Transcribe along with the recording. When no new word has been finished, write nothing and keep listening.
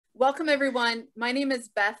Welcome everyone. My name is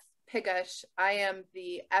Beth Pigush. I am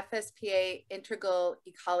the FSPA Integral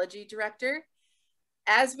Ecology Director.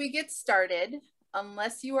 As we get started,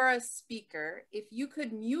 unless you are a speaker, if you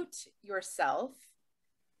could mute yourself,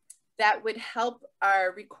 that would help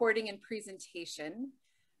our recording and presentation.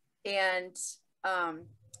 And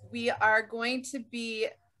we are going to be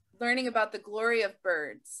learning about the glory of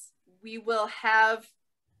birds. We will have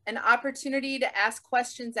an opportunity to ask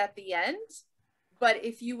questions at the end. But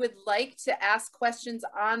if you would like to ask questions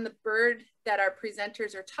on the bird that our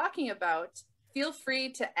presenters are talking about, feel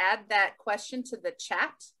free to add that question to the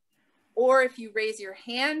chat. Or if you raise your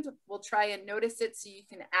hand, we'll try and notice it so you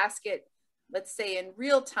can ask it, let's say in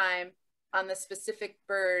real time, on the specific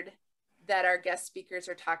bird that our guest speakers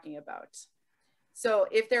are talking about. So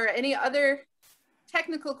if there are any other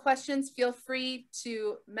technical questions, feel free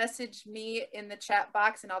to message me in the chat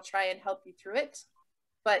box and I'll try and help you through it.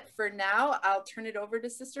 But for now, I'll turn it over to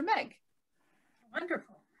Sister Meg.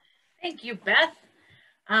 Wonderful. Thank you, Beth.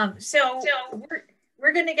 So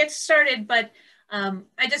we're going to get started, but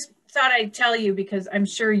I just thought I'd tell you because I'm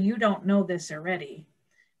sure you don't know this already,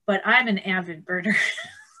 but I'm an avid birder.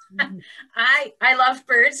 Mm-hmm. I love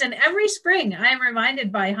birds, and every spring I am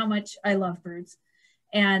reminded by how much I love birds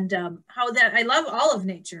and how that I love all of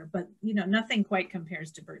nature, but you know, nothing quite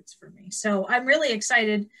compares to birds for me. So I'm really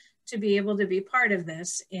excited to be able to be part of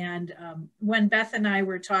this. And when Beth and I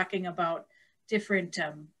were talking about different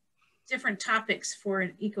topics for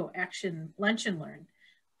an Eco Action Lunch and Learn,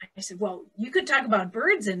 I said, well, you could talk about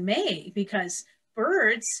birds in May because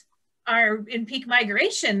birds are in peak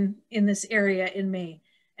migration in this area in May.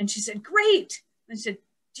 And she said, great. I said,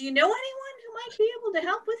 do you know anyone who might be able to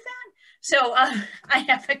help with that? So I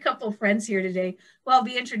have a couple friends here today who I'll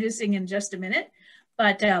be introducing in just a minute.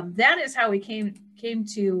 But that is how we came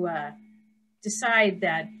to decide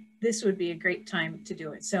that this would be a great time to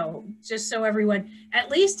do it. So just so everyone, at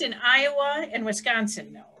least in Iowa and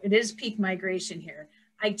Wisconsin, know it is peak migration here.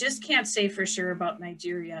 I just can't say for sure about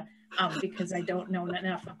Nigeria because I don't know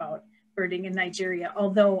enough about birding in Nigeria,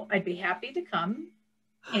 although I'd be happy to come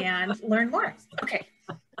and learn more. Okay,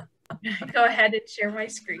 go ahead and share my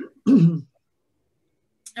screen.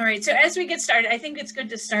 All right, so as we get started, I think it's good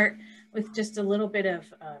to start with just a little bit of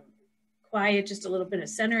quiet, just a little bit of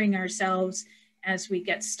centering ourselves as we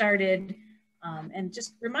get started, and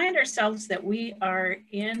just remind ourselves that we are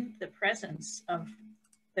in the presence of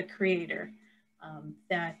the Creator,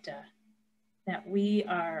 that we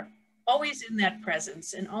are always in that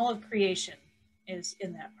presence, and all of creation is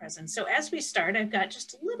in that presence. So as we start, I've got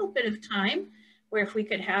just a little bit of time where if we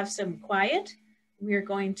could have some quiet, we're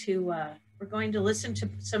going to listen to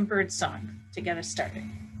some bird song to get us started.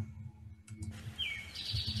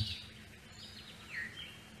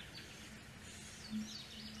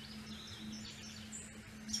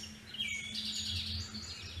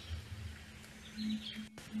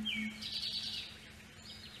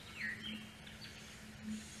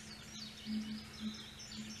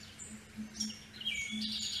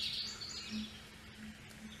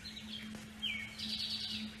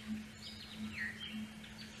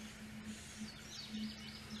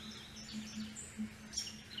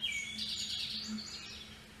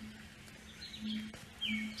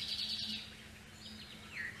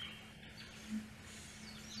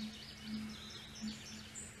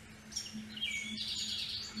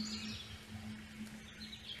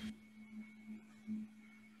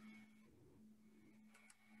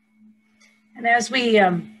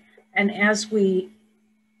 And as we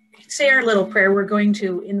say our little prayer, we're going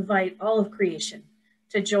to invite all of creation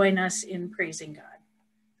to join us in praising God.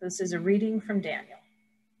 This is a reading from Daniel.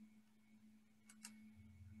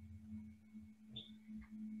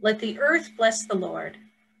 Let the earth bless the Lord.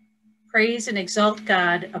 Praise and exalt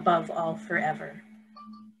God above all forever.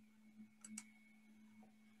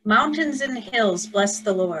 Mountains and hills bless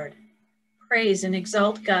the Lord. Praise and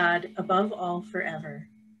exalt God above all forever.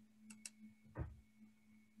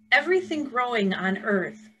 Everything growing on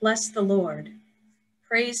earth, bless the Lord.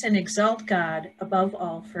 Praise and exalt God above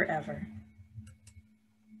all forever.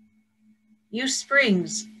 You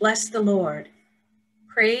springs, bless the Lord.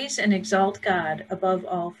 Praise and exalt God above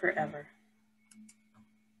all forever.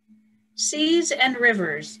 Seas and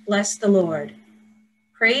rivers, bless the Lord.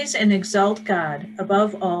 Praise and exalt God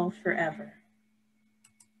above all forever.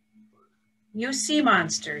 You sea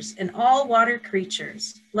monsters and all water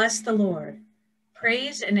creatures, bless the Lord.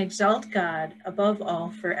 Praise and exalt God above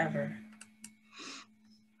all forever.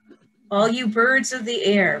 All you birds of the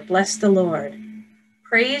air, bless the Lord.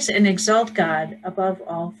 Praise and exalt God above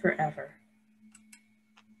all forever.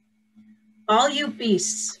 All you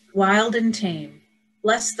beasts, wild and tame,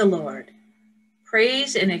 bless the Lord.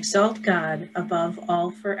 Praise and exalt God above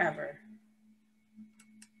all forever.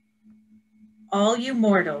 All you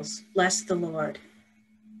mortals, bless the Lord.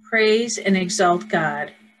 Praise and exalt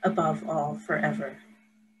God above all forever.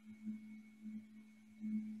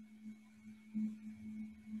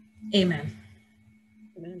 Amen.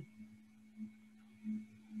 Amen.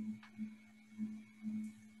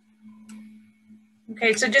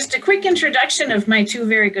 Okay, so just a quick introduction of my two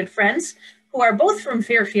very good friends who are both from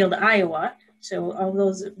Fairfield, Iowa. So all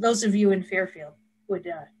those of you in Fairfield would,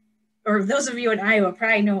 or those of you in Iowa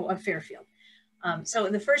probably know of Fairfield. So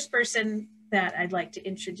the first person that I'd like to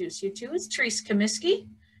introduce you to is Therese Cummiskey.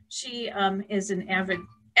 She is an avid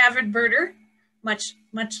birder, much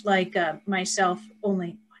like myself,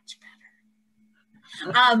 only much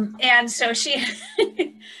better. And so she's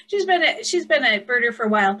been a birder for a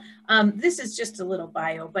while. This is just a little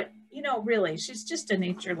bio, but you know, really, she's just a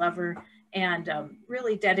nature lover and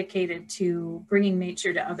really dedicated to bringing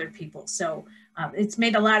nature to other people. So it's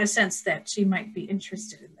made a lot of sense that she might be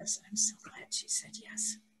interested in this. I'm so glad she said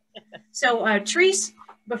yes. So Therese,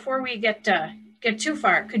 before we get too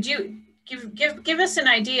far, could you give us an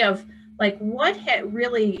idea of like what had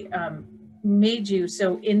really made you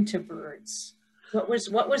so into birds? What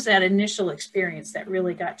was that initial experience that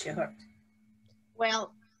really got you hooked?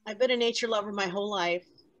 Well, I've been a nature lover my whole life.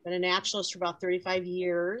 Been a naturalist for about 35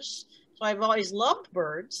 years. So I've always loved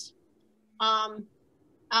birds. I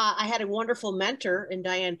had a wonderful mentor in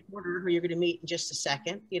Diane Porter, who you're going to meet in just a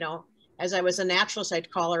second. You know, as I was a naturalist, I'd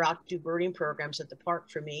call her out to do birding programs at the park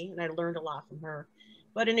for me, and I learned a lot from her.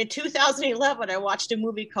 But in 2011, I watched a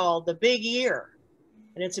movie called The Big Year,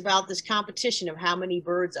 and it's about this competition of how many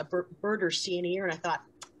birds a birder see in a year. And I thought,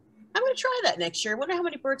 I'm going to try that next year. I wonder how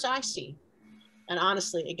many birds I see. And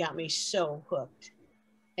honestly, it got me so hooked.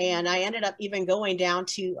 And I ended up even going down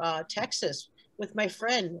to Texas with my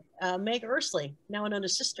friend, Meg Ursley, now known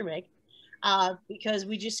as Sister Meg, because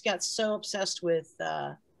we just got so obsessed with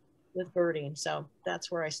birding. So that's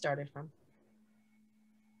where I started from.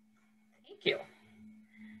 Thank you.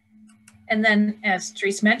 And then, as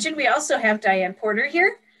Therese mentioned, we also have Diane Porter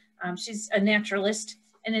here. She's a naturalist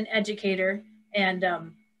and an educator. And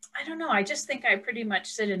I don't know, I just think I pretty much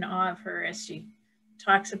sit in awe of her as she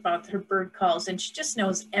talks about her bird calls, and she just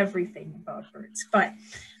knows everything about birds. But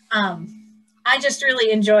I just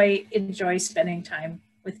really enjoy spending time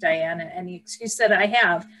with Diane and any excuse that I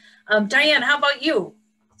have. Diane, how about you?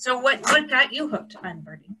 So what got you hooked on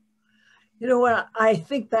birding? You know what, I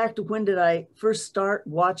think back to when did I first start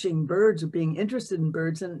watching birds or being interested in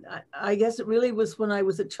birds, and I guess it really was when I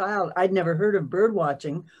was a child. I'd never heard of bird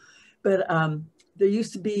watching, but there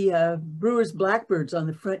used to be Brewer's blackbirds on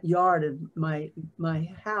the front yard of my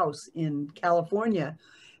house in California.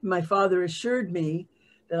 My father assured me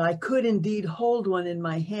that I could indeed hold one in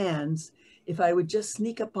my hands if I would just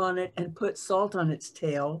sneak up on it and put salt on its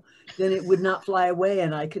tail, then it would not fly away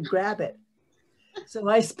and I could grab it. So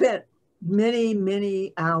I spent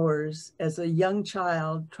many hours as a young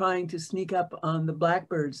child trying to sneak up on the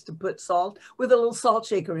blackbirds to put salt with a little salt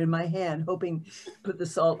shaker in my hand, hoping to put the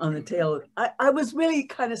salt on the tail. I was really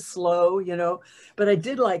kind of slow, you know, but I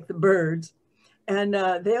did like the birds, and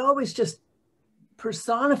they always just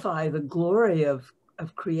personify the glory of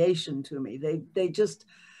creation to me. They just,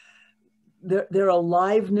 their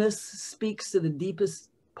aliveness speaks to the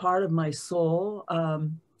deepest part of my soul.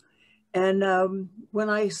 And when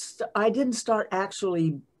I didn't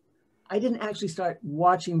actually start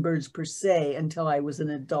watching birds per se until I was an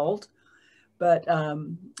adult. But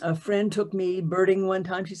a friend took me birding one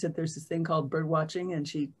time. She said there's this thing called bird watching, and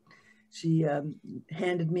she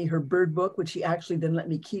handed me her bird book, which she actually then let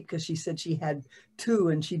me keep because she said she had two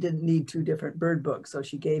and she didn't need two different bird books. So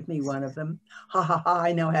she gave me one of them. Ha ha ha!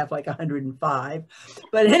 I now have like 105.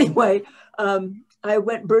 But anyway. I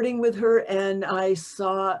went birding with her, and I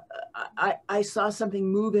saw something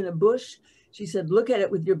move in a bush. She said, look at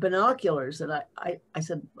it with your binoculars. And I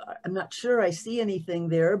said, I'm not sure I see anything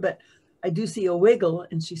there, but I do see a wiggle.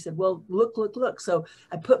 And she said, well, look. So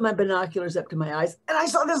I put my binoculars up to my eyes, and I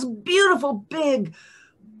saw this beautiful big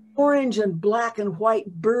orange and black and white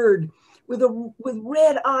bird with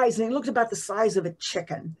red eyes. And he looked about the size of a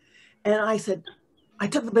chicken. And I said, I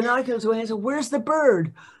took the binoculars away and I said, where's the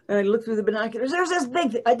bird? And I looked through the binoculars. There's this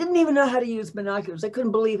big thing. I didn't even know how to use binoculars. I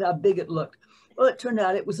couldn't believe how big it looked. Well, it turned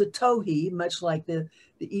out it was a towhee, much like the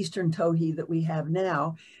eastern towhee that we have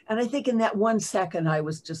now. And I think in that 1 second, I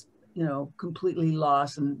was just, you know, completely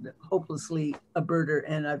lost and hopelessly a birder.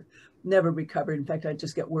 And I've never recovered. In fact, I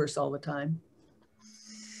just get worse all the time.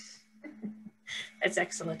 That's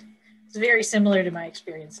excellent. It's very similar to my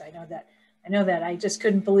experience. I know that I know that. I just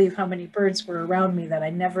couldn't believe how many birds were around me that I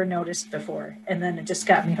never noticed before. And then it just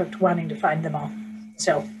got me hooked wanting to find them all.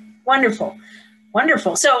 So wonderful.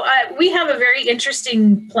 Wonderful. So we have a very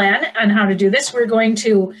interesting plan on how to do this. We're going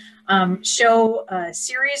to show a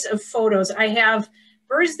series of photos. I have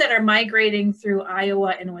birds that are migrating through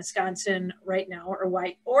Iowa and Wisconsin right now,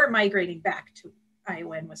 or migrating back to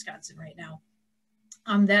Iowa and Wisconsin right now,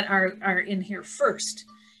 that are in here first.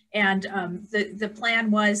 And the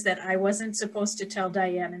plan was that I wasn't supposed to tell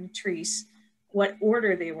Diane and Therese what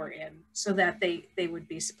order they were in so that they would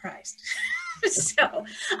be surprised. So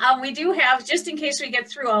we do have, just in case we get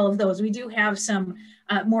through all of those, we do have some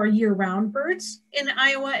more year-round birds in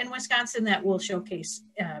Iowa and Wisconsin that we'll showcase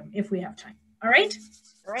if we have time. All right?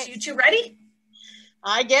 All right. So you two ready?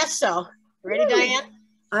 I guess so. Ready, Diane?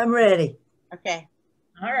 I'm ready. Okay.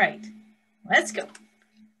 All right. Let's go.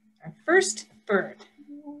 Our first bird.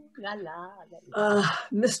 La, la, la, la.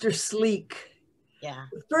 Mr. Sleek. Yeah.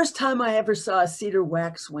 The first time I ever saw a cedar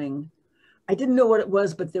waxwing, I didn't know what it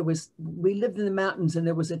was, but we lived in the mountains and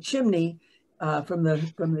there was a chimney from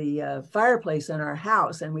the fireplace in our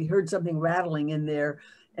house, and we heard something rattling in there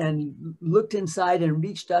and looked inside and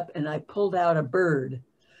reached up, and I pulled out a bird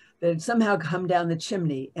that had somehow come down the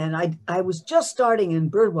chimney. And I was just starting in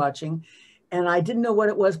bird watching, and I didn't know what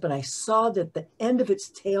it was, but I saw that the end of its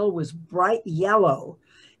tail was bright yellow.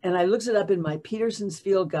 And I looked it up in my Peterson's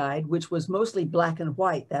Field Guide, which was mostly black and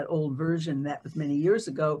white, that old version that was many years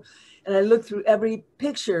ago. And I looked through every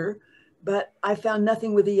picture, but I found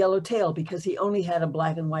nothing with a yellow tail because he only had a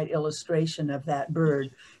black and white illustration of that bird.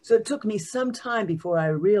 So it took me some time before I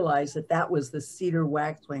realized that that was the cedar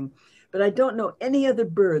waxwing. But I don't know any other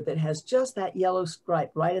bird that has just that yellow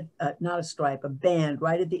stripe, right at, not a stripe, a band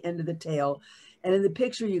right at the end of the tail. And in the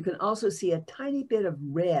picture, you can also see a tiny bit of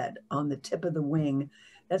red on the tip of the wing.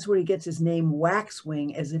 That's where he gets his name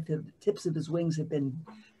waxwing, as if the tips of his wings have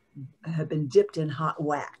been dipped in hot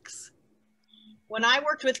wax. When I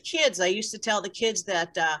worked with kids, I used to tell the kids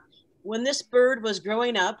that when this bird was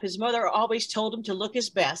growing up, his mother always told him to look his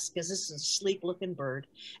best, because this is a sleek looking bird.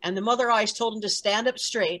 And the mother always told him to stand up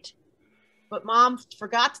straight. But mom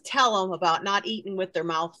forgot to tell them about not eating with their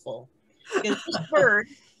mouth full. Because this bird,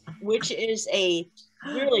 which is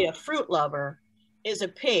really a fruit lover, is a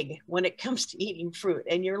pig when it comes to eating fruit.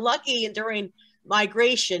 And you're lucky during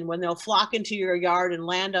migration when they'll flock into your yard and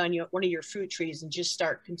land on one of your fruit trees and just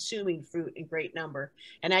start consuming fruit in great number.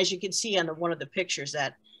 And as you can see on one of the pictures,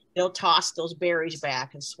 that they'll toss those berries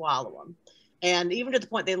back and swallow them. And even to the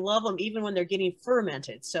point they love them even when they're getting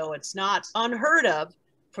fermented. So it's not unheard of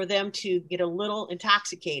for them to get a little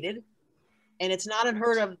intoxicated. And it's not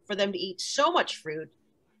unheard of for them to eat so much fruit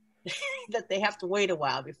that they have to wait a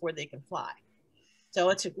while before they can fly. So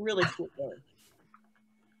it's a really cool bird.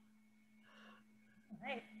 All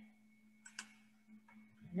right.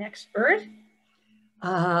 Next bird.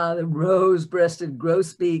 The rose-breasted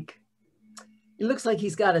grosbeak. It looks like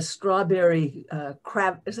he's got a strawberry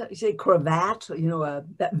is that you say cravat? You know,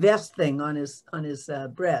 that vest thing on his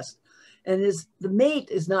breast. And the mate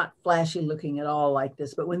is not flashy looking at all like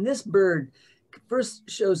this. But when this bird first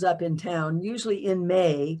shows up in town, usually in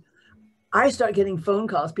May, I start getting phone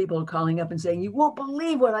calls. People are calling up and saying, "You won't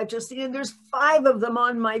believe what I've just seen. And there's 5 of them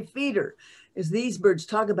on my feeder." As these birds,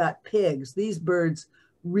 talk about pigs, these birds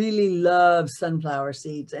really love sunflower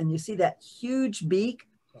seeds. And you see that huge beak?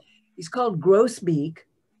 He's called grosbeak.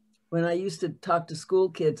 When I used to talk to school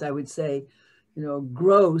kids, I would say, you know,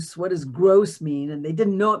 gross, what does gross mean? And they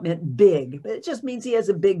didn't know it meant big, but it just means he has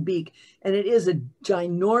a big beak. And it is a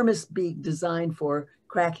ginormous beak designed for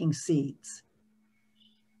cracking seeds.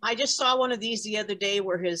 I just saw one of these the other day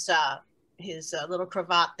where his little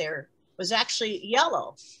cravat there was actually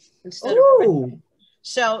yellow instead of red.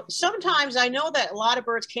 So sometimes I know that a lot of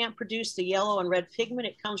birds can't produce the yellow and red pigment.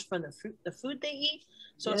 It comes from the food they eat.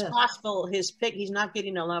 So It's possible he's not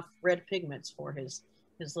getting enough red pigments for his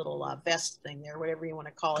little vest thing there, whatever you want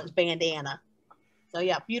to call it, his bandana. So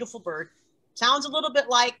yeah, beautiful bird. Sounds a little bit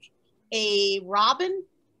like a robin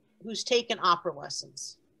who's taken opera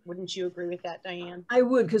lessons. Wouldn't you agree with that, Diane? I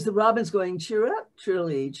would, because the robin's going, cheer up,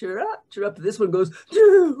 Shirley, cheer up, cheer up. This one goes,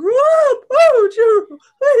 cheer up, oh,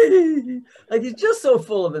 cheer up. Like he's just so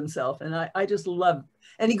full of himself. And I just love,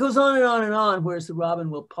 and he goes on and on and on, whereas the robin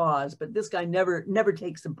will pause. But this guy never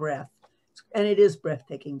takes a breath. And it is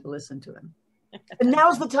breathtaking to listen to him. And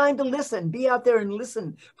now's the time to listen. Be out there and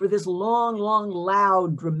listen for this long, long,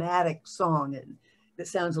 loud, dramatic song. And that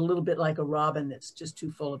sounds a little bit like a robin that's just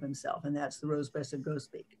too full of himself, and that's the rose-breasted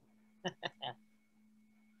grosbeak.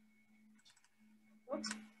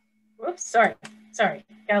 Whoops, sorry,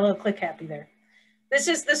 got a little click happy there. This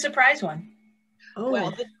is the surprise one. Oh.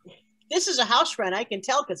 Well, this is a house wren, I can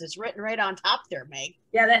tell because it's written right on top there, Meg.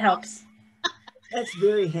 Yeah, that helps. That's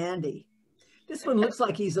very handy. This one looks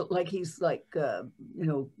like he's you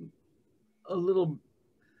know, a little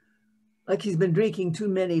like he's been drinking too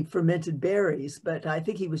many fermented berries, but I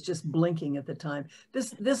think he was just blinking at the time.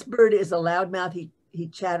 This bird is a loudmouth. He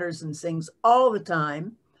chatters and sings all the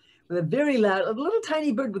time with a very loud, a little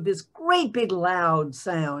tiny bird with this great big loud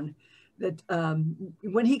sound that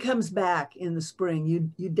when he comes back in the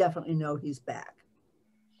spring, you definitely know he's back.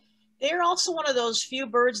 They're also one of those few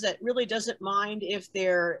birds that really doesn't mind if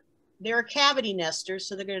they're a cavity nester,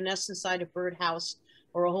 so they're going to nest inside a birdhouse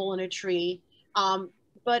or a hole in a tree.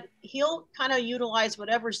 But he'll kind of utilize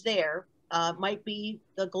whatever's there. Might be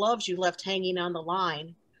the gloves you left hanging on the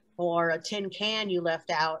line or a tin can you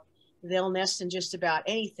left out. They'll nest in just about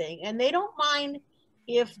anything. And they don't mind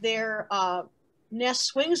if their nest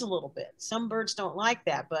swings a little bit. Some birds don't like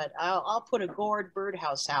that, but I'll put a gourd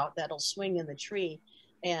birdhouse out that'll swing in the tree,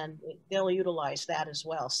 and they'll utilize that as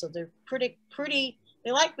well. So they're pretty,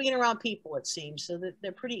 they like being around people, it seems, so that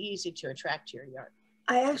they're pretty easy to attract to your yard.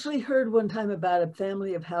 I actually heard one time about a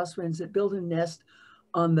family of house wrens that built a nest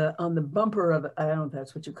on the bumper of, I don't know if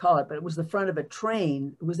that's what you call it, but it was the front of a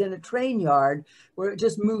train. It was in a train yard where it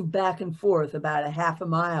just moved back and forth about a half a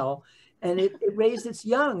mile. And it raised its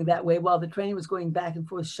young that way while the train was going back and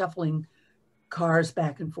forth, shuffling cars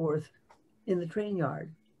back and forth in the train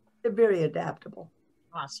yard. They're very adaptable.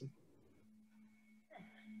 Awesome.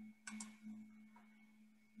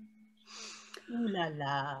 Ooh la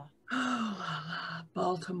la. Oh, la, la.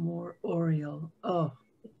 Baltimore Oriole. Oh,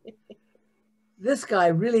 this guy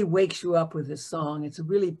really wakes you up with his song. It's a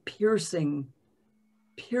really piercing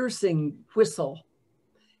whistle.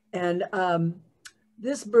 And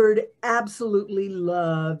this bird absolutely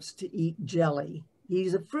loves to eat jelly.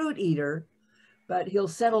 He's a fruit eater, but he'll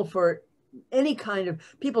settle for any kind of,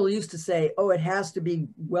 people used to say, oh, it has to be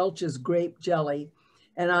Welch's grape jelly.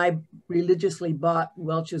 And I religiously bought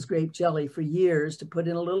Welch's grape jelly for years to put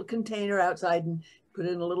in a little container outside and put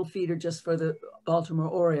in a little feeder just for the Baltimore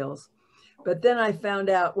Orioles. But then I found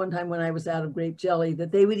out one time when I was out of grape jelly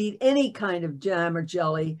that they would eat any kind of jam or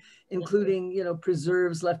jelly, including, you know,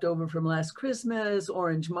 preserves left over from last Christmas,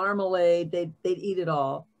 orange marmalade. They'd eat it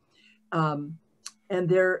all. And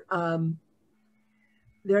they're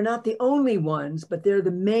not the only ones, but they're the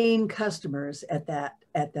main customers at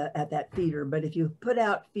that feeder. But if you put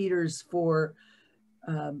out feeders for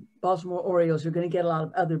Baltimore Orioles, you're going to get a lot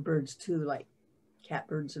of other birds too, like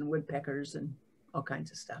catbirds and woodpeckers and all kinds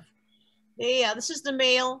of stuff. Yeah, this is the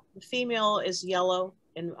male. The female is yellow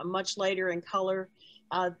and much lighter in color.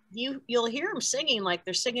 You'll hear them singing like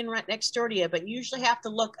they're singing right next door to you, but you usually have to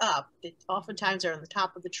look up. Oftentimes they're on the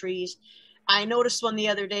top of the trees. I noticed one the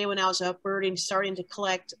other day when I was up birding, starting to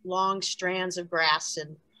collect long strands of grass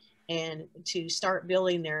and to start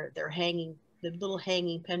building their little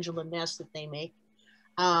hanging pendulum nest that they make.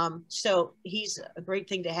 So he's a great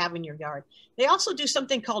thing to have in your yard. They also do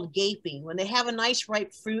something called gaping. When they have a nice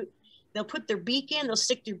ripe fruit, they'll put their beak in, they'll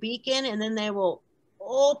stick their beak in, and then they will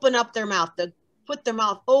open up their mouth. They'll put their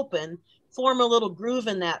mouth open, form a little groove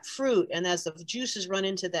in that fruit, and as the juices run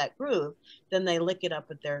into that groove, then they lick it up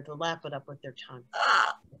with they'll lap it up with their tongue.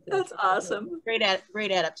 Ah, that's awesome. Great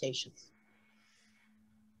adaptations.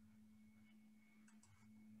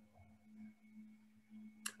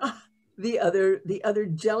 The other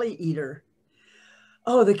jelly eater.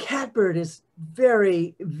 Oh, the catbird is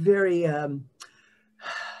very, very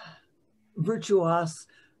virtuos.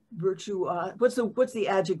 What's the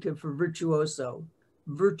adjective for virtuoso?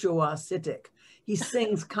 Virtuositic. He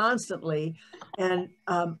sings constantly, and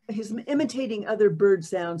he's imitating other bird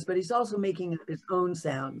sounds, but he's also making up his own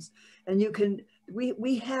sounds. And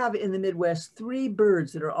we have in the Midwest 3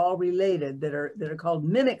 birds that are all related that are called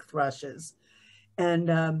mimic thrushes.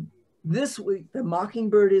 And this week, the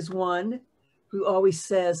mockingbird is one who always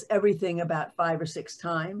says everything about 5 or 6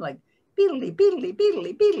 times, like beedly, beedly,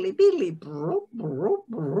 beedly, beedly, beedly.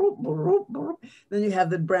 Then you have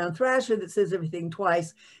the brown thrasher that says everything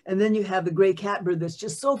twice. And then you have the gray catbird that's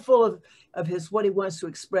just so full of what he wants to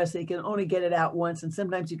express that he can only get it out once. And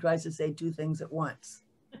sometimes he tries to say 2 things at once.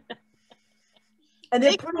 And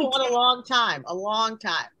they're pretty a long time.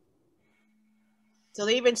 So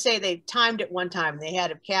they even say they timed it one time. They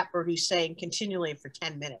had a catbird who sang continually for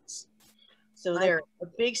 10 minutes. So they're a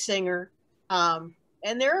big singer. And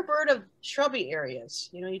they're a bird of shrubby areas.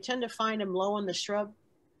 You know, you tend to find them low in the shrub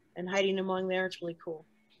and hiding among there. It's really cool.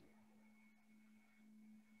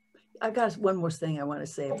 I've got one more thing I want to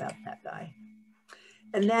say about that guy.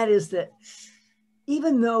 And that is that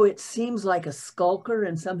even though it seems like a skulker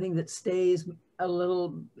and something that stays a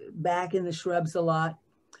little back in the shrubs a lot,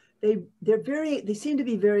 they seem to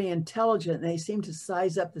be very intelligent. They seem to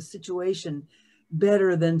size up the situation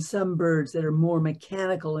better than some birds that are more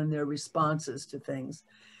mechanical in their responses to things.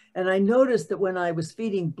 And I noticed that when I was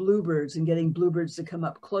feeding bluebirds and getting bluebirds to come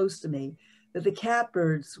up close to me, that the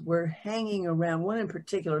catbirds were hanging around. One in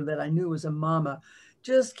particular that I knew was a mama,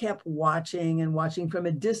 just kept watching and watching from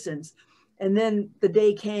a distance. And then the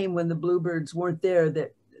day came when the bluebirds weren't there,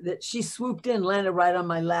 that she swooped in, landed right on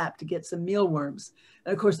my lap to get some mealworms.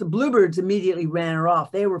 And of course, the bluebirds immediately ran her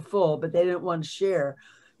off. They were full, but they didn't want to share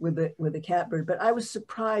with the catbird. But I was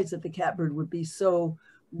surprised that the catbird would be so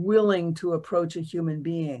willing to approach a human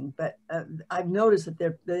being. But I've noticed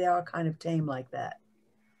that they are kind of tame like that.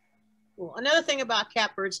 Well, another thing about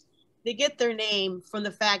catbirds, they get their name from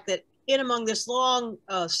the fact that in among this long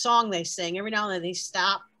song they sing, every now and then they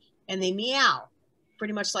stop and they meow,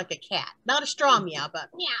 pretty much like a cat. Not a strong meow, but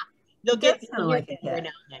meow. They'll get kind of like a cat. every now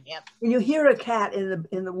and then. Yep. When you hear a cat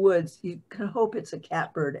in the woods, you can hope it's a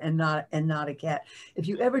catbird and not a cat. If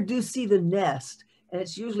you ever do see the nest, and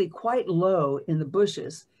it's usually quite low in the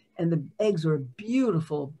bushes, and the eggs are a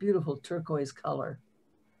beautiful, beautiful turquoise color.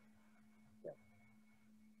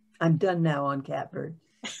 I'm done now on catbird.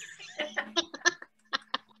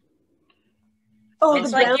 Oh,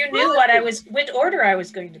 it's like you knew which order I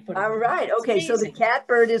was going to put. All right. Okay. So the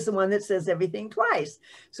catbird is the one that says everything twice.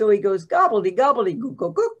 So he goes gobbledy gobbledy gook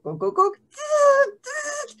gook gook gook gook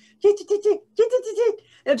gook.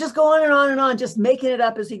 They'll just go on and on and on, just making it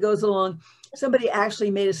up as he goes along. Somebody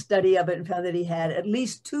actually made a study of it and found that he had at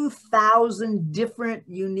least 2,000 different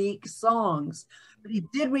unique songs, but he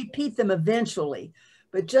did repeat them eventually.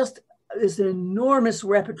 But just this enormous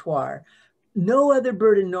repertoire. No other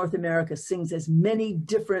bird in North America sings as many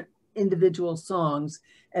different individual songs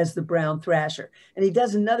as the brown thrasher. And he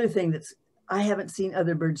does another thing that's I haven't seen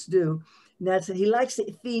other birds do. And that's that he likes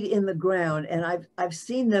to feed in the ground. And I've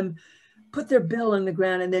seen them put their bill in the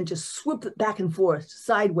ground and then just swoop it back and forth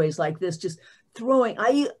sideways like this, just throwing.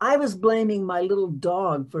 I was blaming my little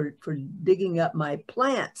dog for digging up my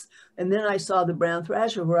plants. And then I saw the brown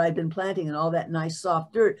thrasher where I'd been planting and all that nice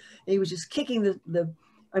soft dirt. And he was just kicking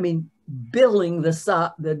billing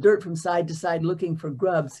the dirt from side to side, looking for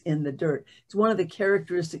grubs in the dirt. It's one of the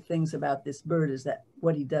characteristic things about this bird is that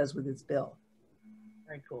what he does with his bill.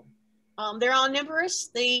 Very cool. They're omnivorous.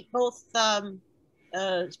 They eat both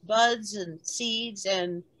buds and seeds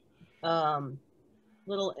and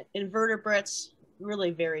little invertebrates.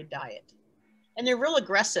 Really varied diet, and they're real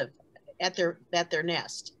aggressive at their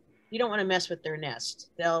nest. You don't want to mess with their nest.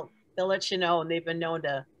 They'll let you know, and they've been known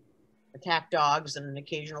to attack dogs and an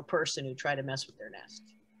occasional person who try to mess with their nest.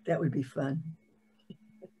 That would be fun.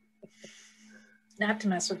 Not to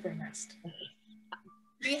mess with their nest.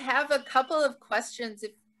 We have a couple of questions,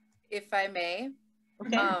 if I may.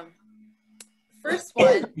 Okay. First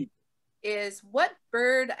one is, what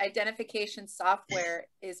bird identification software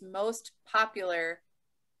is most popular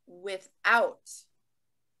without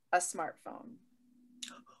a smartphone?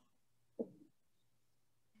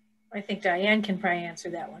 I think Diane can probably answer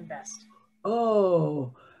that one best.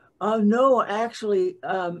 Oh, no, actually,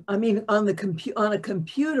 I mean, on a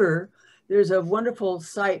computer, there's a wonderful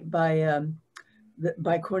site by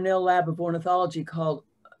Cornell Lab of Ornithology called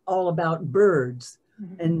All About Birds.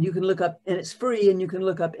 Mm-hmm. And you can look up, and it's free, and you can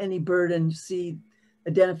look up any bird and see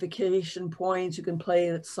identification points. You can play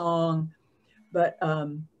its song, but,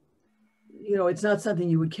 you know, it's not something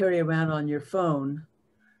you would carry around on your phone.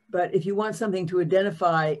 But if you want something to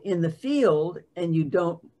identify in the field and you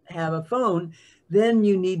don't have a phone, then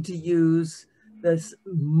you need to use this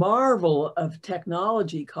marvel of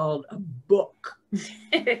technology called a book,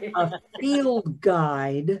 a field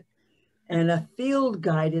guide. And a field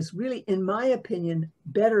guide is really, in my opinion,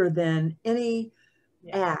 better than any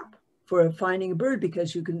app for finding a bird,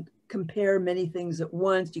 because you can compare many things at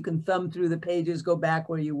once. You can thumb through the pages, go back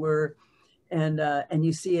where you were, and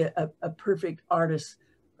you see a perfect artist's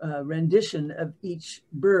rendition of each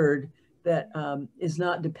bird that is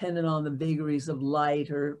not dependent on the vagaries of light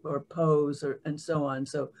or pose and so on.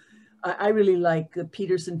 So I really like the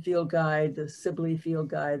Peterson Field Guide, the Sibley Field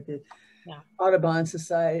Guide, the Audubon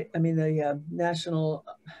Society, I mean the National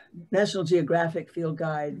Geographic Field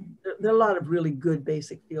Guide. There are a lot of really good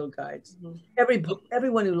basic field guides. Mm-hmm.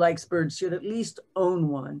 Everyone who likes birds should at least own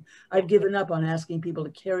one. I've given up on asking people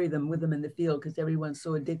to carry them with them in the field because everyone's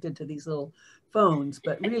so addicted to these little phones,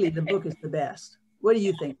 but really the book is the best. What do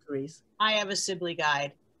you think, Therese? I have a Sibley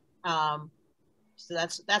guide. So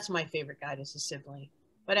that's my favorite guide, is a Sibley.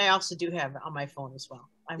 But I also do have it on my phone as well.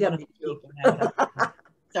 I'm one of the people who have it on my phone.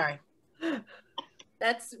 Sorry.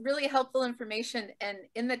 That's really helpful information. And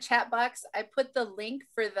in the chat box, I put the link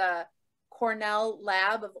for the Cornell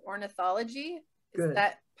Lab of Ornithology. Is Good.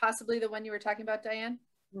 that possibly the one you were talking about, Diane?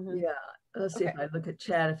 Mhm. Yeah, let's see if I look at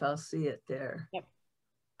chat if I'll see it there. Yep.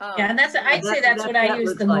 Yeah, and I'd say that's what I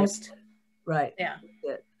use the most. Right. Yeah.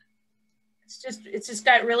 It's just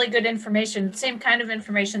got really good information, same kind of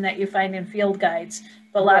information that you find in field guides,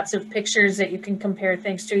 but lots of pictures that you can compare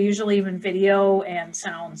things to, usually even video and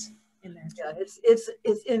sounds in there. Yeah,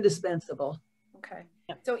 it's indispensable. Okay.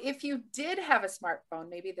 So if you did have a smartphone,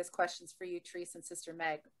 maybe this question's for you, Therese and Sister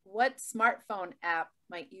Meg, what smartphone app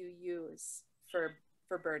might you use for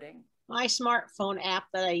birding? My smartphone app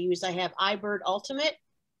that I use, I have iBird Ultimate.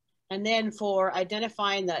 And then for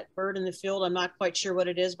identifying that bird in the field, I'm not quite sure what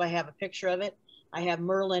it is, but I have a picture of it. I have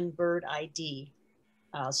Merlin Bird ID.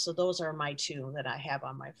 So those are my two that I have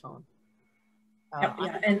on my phone.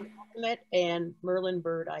 And Ultimate and Merlin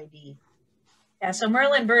Bird ID. Yeah, so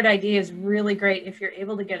Merlin Bird ID is really great. If you're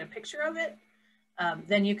able to get a picture of it,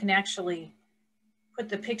 then you can actually put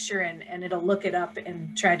the picture in and it'll look it up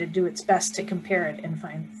and try to do its best to compare it and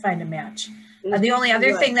find a match. The only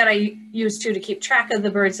other thing that I use too to keep track of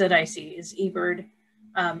the birds that I see is eBird.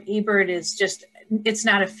 eBird is just, it's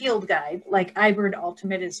not a field guide. Like iBird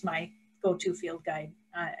Ultimate is my go-to field guide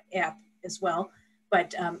app as well.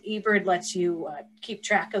 But eBird lets you keep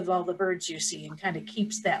track of all the birds you see and kind of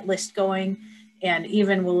keeps that list going, and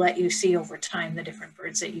even will let you see over time the different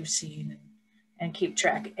birds that you've seen and keep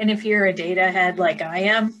track. And if you're a data head like I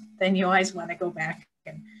am, then you always want to go back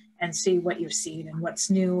and see what you've seen and what's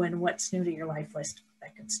new to your life list,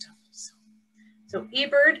 that good stuff. So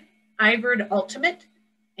eBird, iBird Ultimate,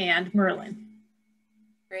 and Merlin.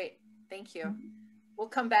 Great, thank you. We'll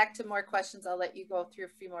come back to more questions. I'll let you go through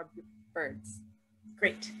a few more birds.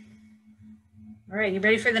 Great. All right, you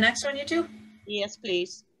ready for the next one, you two? Yes,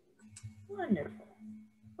 please. Wonderful.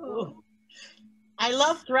 Oh. I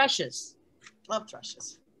love thrushes. Love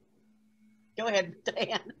thrushes. Go ahead,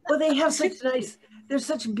 Diane. Well, they have they're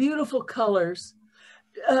such beautiful colors.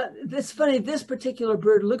 It's funny, this particular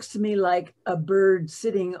bird looks to me like a bird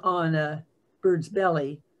sitting on a bird's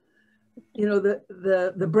belly. You know,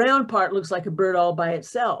 the brown part looks like a bird all by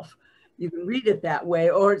itself. You can read it that way,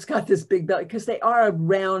 or it's got this big belly, because they are a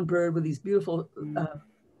round bird with these beautiful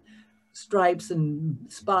stripes and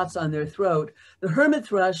spots on their throat. The hermit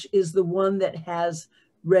thrush is the one that has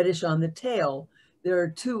reddish on the tail. There are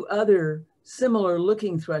two other similar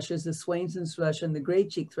looking thrushes, the Swainson's thrush and the gray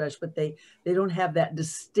cheek thrush, but they don't have that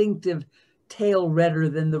distinctive tail redder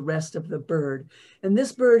than the rest of the bird. And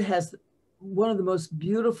this bird has one of the most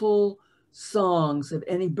beautiful songs of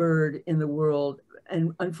any bird in the world.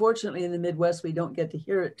 And unfortunately in the Midwest, we don't get to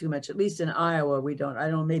hear it too much, at least in Iowa, we don't. I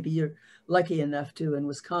don't know, maybe you're lucky enough to in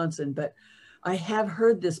Wisconsin, but I have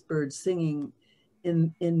heard this bird singing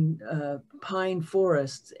in pine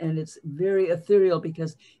forests, and it's very ethereal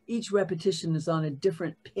because each repetition is on a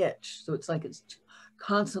different pitch. So it's like it's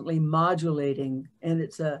constantly modulating, and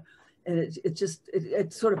it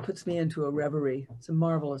sort of puts me into a reverie. It's a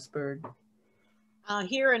marvelous bird.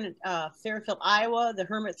 Here in Fairfield, Iowa, the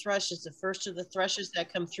hermit thrush is the first of the thrushes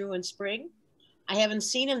that come through in spring. I haven't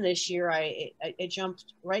seen him this year. I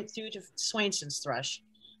jumped right through to Swainson's thrush.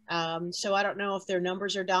 So I don't know if their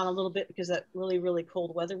numbers are down a little bit because that really, really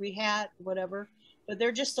cold weather we had, whatever. But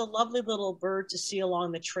they're just a lovely little bird to see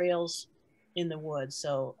along the trails in the woods.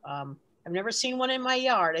 So I've never seen one in my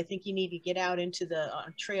yard. I think you need to get out into the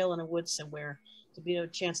trail in a wood somewhere to be a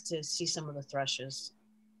chance to see some of the thrushes.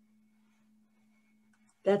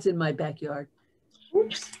 That's in my backyard.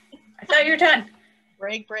 Oops, I thought you were done.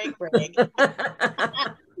 Brag.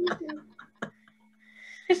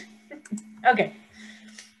 Okay.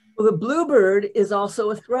 Well, the bluebird is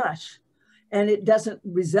also a thrush, and it doesn't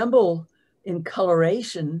resemble in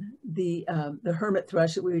coloration the hermit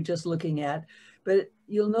thrush that we were just looking at, but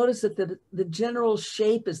you'll notice that the general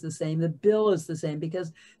shape is the same. The bill is the same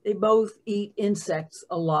because they both eat insects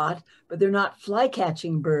a lot, but they're not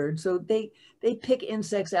fly-catching birds. So they pick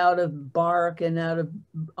insects out of bark and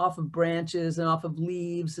off of branches and off of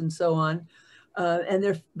leaves and so on.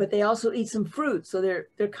 But they also eat some fruit. So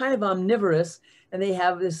they're kind of omnivorous, and they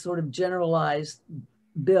have this sort of generalized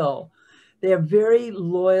bill. They are very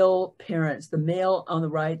loyal parents. The male on the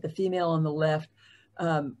right, the female on the left,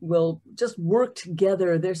 will just work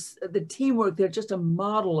together. There's the teamwork. They're just a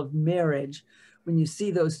model of marriage. When you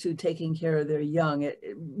see those two taking care of their young, it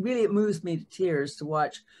really moves me to tears to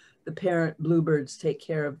watch the parent bluebirds take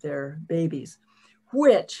care of their babies,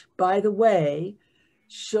 which, by the way,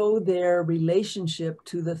 show their relationship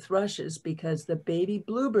to the thrushes, because the baby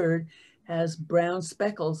bluebird has brown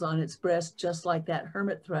speckles on its breast, just like that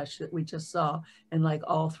hermit thrush that we just saw, and like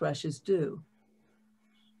all thrushes do.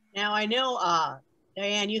 Now I know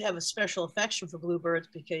Diane, you have a special affection for bluebirds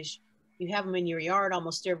because you have them in your yard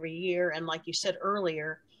almost every year. And like you said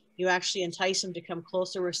earlier, you actually entice them to come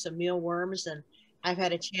closer with some mealworms. And I've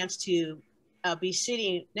had a chance to be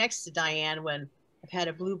sitting next to Diane when I've had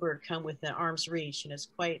a bluebird come within arm's reach. And it's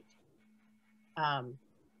quite,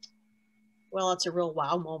 well, it's a real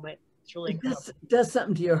wow moment. It's really incredible. It does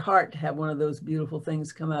something to your heart to have one of those beautiful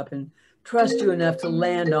things come up and trust you enough to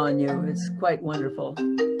land on you. It's quite wonderful.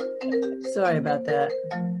 Sorry about that.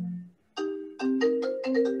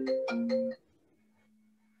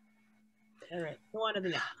 All right, go on to the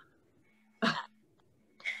next.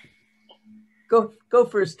 Go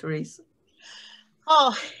first, Therese.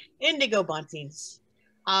 Oh, indigo buntings.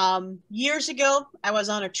 Years ago, I was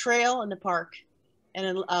on a trail in the park,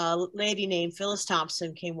 and a lady named Phyllis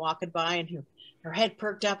Thompson came walking by, and her head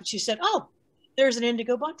perked up, and she said, "Oh, there's an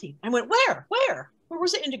indigo bunting." I went, "Where? Where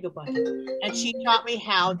was the indigo bunting?" And she taught me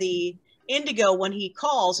how the indigo, when he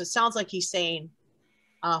calls, it sounds like he's saying,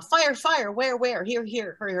 "Fire, fire, where,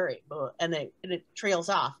 here, hurry," and it trails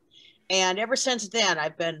off. And ever since then,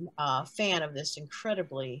 I've been a fan of this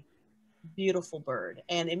incredibly beautiful bird.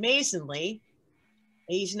 And amazingly,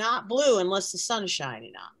 he's not blue unless the sun is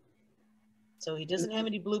shining on. So he doesn't have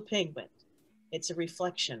any blue pigment. It's a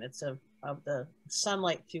reflection. It's of the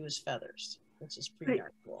sunlight through his feathers, which is pretty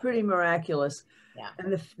cool. Pretty miraculous. Yeah.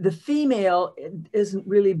 And the female isn't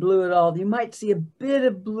really blue at all. You might see a bit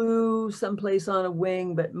of blue someplace on a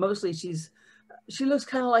wing, but mostly she looks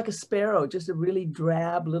kind of like a sparrow, just a really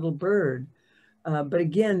drab little bird. But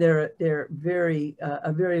again, they're very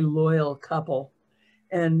a very loyal couple.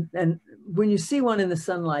 And when you see one in the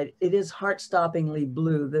sunlight, it is heart-stoppingly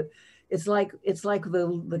blue. It's like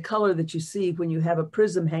the color that you see when you have a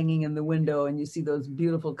prism hanging in the window and you see those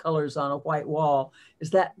beautiful colors on a white wall. Is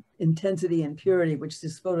that intensity and purity, which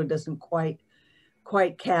this photo doesn't quite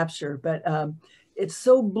capture. But it's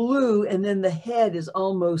so blue, and then the head is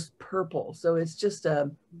almost purple. So it's just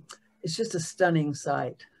a stunning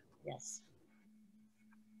sight. Yes.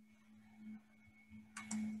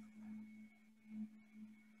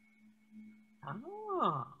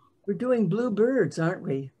 Oh. We're doing blue birds, aren't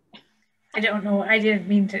we? I don't know. I didn't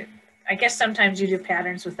mean to. I guess sometimes you do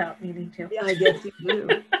patterns without meaning to. Yeah, I guess you do.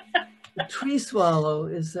 The tree swallow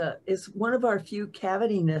is one of our few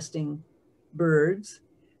cavity nesting birds.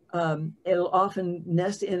 It'll often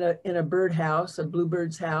nest in a bird house, a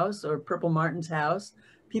bluebird's house, or purple martin's house.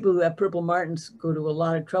 People who have purple martins go to a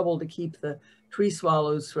lot of trouble to keep the tree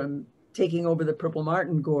swallows from taking over the purple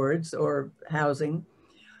martin gourds or housing.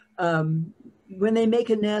 When they make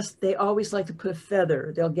a nest, they always like to put a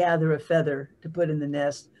feather. They'll gather a feather to put in the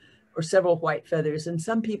nest, or several white feathers. And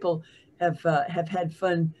some people have had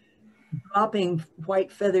fun dropping white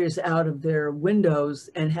feathers out of their windows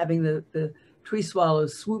and having the tree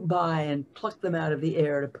swallows swoop by and pluck them out of the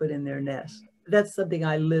air to put in their nest. That's something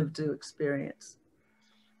I live to experience.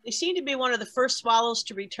 They seem to be one of the first swallows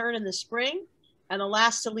to return in the spring and the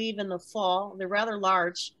last to leave in the fall. They're rather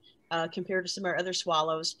large compared to some of our other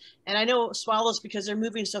swallows. And I know swallows, because they're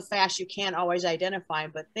moving so fast, you can't always identify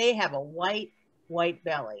them, but they have a white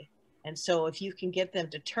belly. And so if you can get them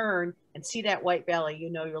to turn and see that white belly, you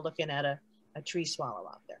know you're looking at a tree swallow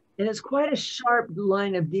out there. And it's quite a sharp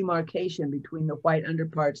line of demarcation between the white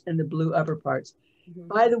underparts and the blue upperparts. Mm-hmm.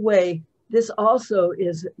 By the way, this also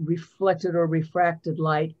is reflected or refracted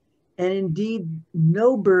light. And indeed,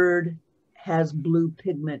 no bird has blue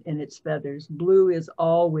pigment in its feathers. Blue is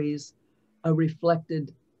always a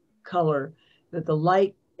reflected color, that the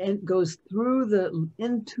light goes through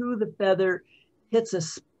into the feather, hits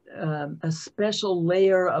a special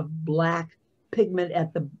layer of black pigment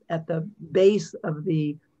at the base of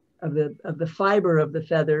the fiber of the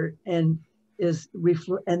feather, and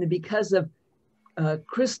because of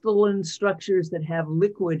crystalline structures that have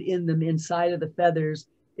liquid in them inside of the feathers,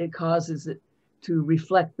 it causes it to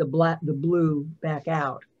reflect the blue back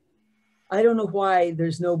out. I don't know why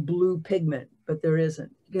there's no blue pigment, but there isn't.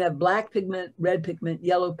 You can have black pigment, red pigment,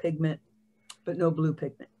 yellow pigment, but no blue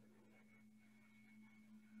pigment.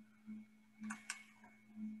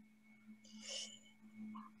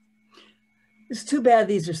 It's too bad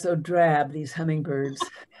these are so drab, these hummingbirds.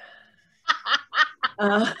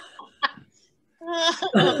 The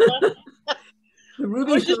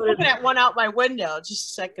I was just looking at one out my window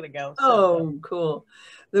just a second ago. So. Oh, cool.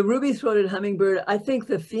 The ruby-throated hummingbird, I think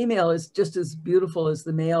the female is just as beautiful as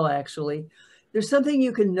the male, actually. There's something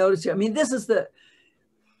you can notice here. I mean, this is the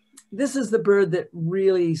bird that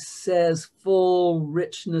really says full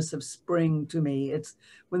richness of spring to me. It's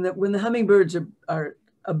when the hummingbirds are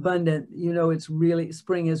abundant, you know, it's really,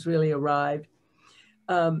 spring has really arrived.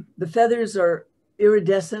 The feathers are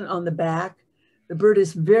iridescent on the back. The bird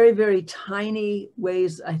is very, very tiny,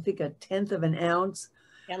 weighs, I think, 1/10 of an ounce.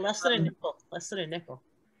 Yeah, less than a nickel, less than a nickel.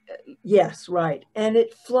 Yes, right. And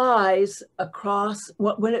it flies across,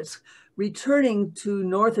 when it's returning to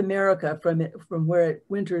North America from where it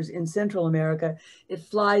winters in Central America, it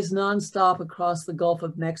flies nonstop across the Gulf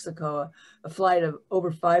of Mexico, a flight of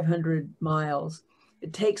over 500 miles.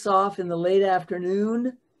 It takes off in the late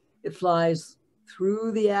afternoon. It flies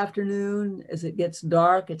through the afternoon. As it gets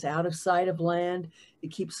dark, it's out of sight of land.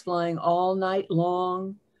 It keeps flying all night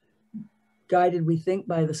long, guided, we think,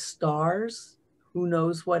 by the stars. Who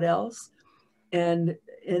knows what else? And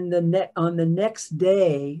on the next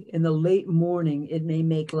day, in the late morning, it may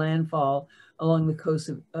make landfall along the coast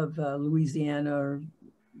of Louisiana or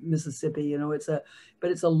Mississippi. You know,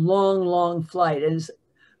 but it's a long, long flight. And it's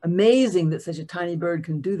amazing that such a tiny bird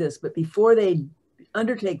can do this. But before they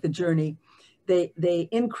undertake the journey, they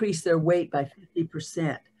increase their weight by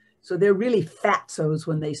 50%. So they're really fatsos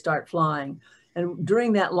when they start flying. And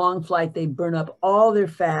during that long flight, they burn up all their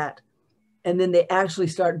fat, and then they actually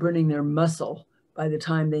start burning their muscle by the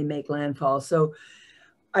time they make landfall. So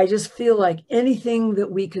I just feel like anything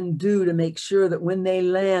that we can do to make sure that when they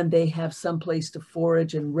land, they have some place to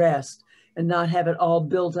forage and rest and not have it all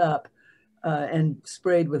built up and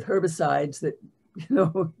sprayed with herbicides that, you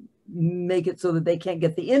know, make it so that they can't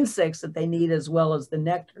get the insects that they need as well as the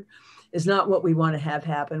nectar, is not what we want to have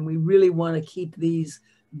happen. We really want to keep these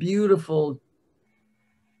beautiful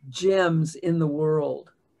gems in the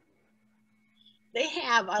world. They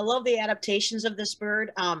have, I love the adaptations of this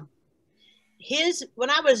bird. When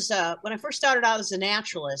I first started out as a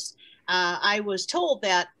naturalist, I was told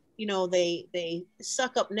that, you know, they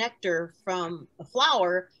suck up nectar from a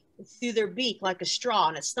flower through their beak like a straw,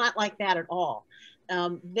 and it's not like that at all.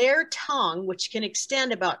 Their tongue, which can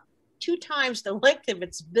extend about 2 times the length of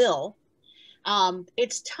its bill,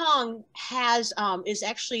 its tongue is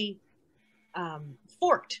actually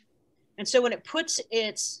forked. And so when it puts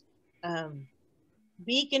its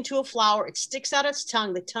beak into a flower, it sticks out its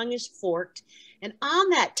tongue. The tongue is forked. And on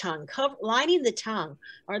that tongue, lining the tongue,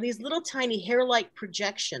 are these little tiny hair-like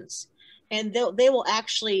projections. And they will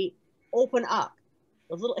actually open up.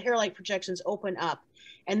 The little hair-like projections open up.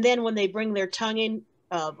 And then when they bring their tongue in,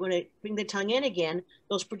 again,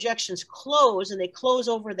 those projections close, and they close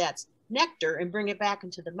over that nectar and bring it back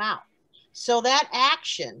into the mouth. So that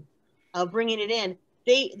action of bringing it in,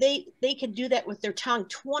 they can do that with their tongue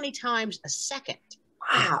 20 times a second.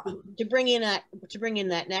 Wow. To bring in that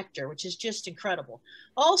nectar, which is just incredible.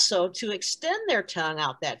 Also, to extend their tongue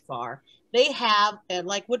out that far, they have,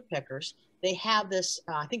 like woodpeckers, they have this,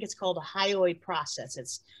 I think it's called a hyoid process.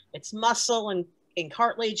 It's muscle and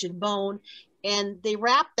cartilage and bone, and they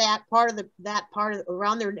wrap that part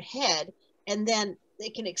around their head, and then they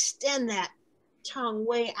can extend that tongue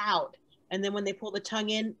way out. And then when they pull the tongue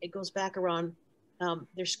in, it goes back around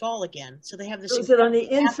their skull again. So they have this. So is it on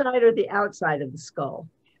the inside or the outside of the skull?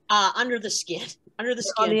 Under the skin. Under the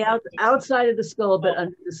skin. On the outside of the skull, but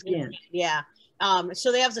under the skin. Yeah.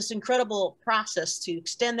 So they have this incredible process to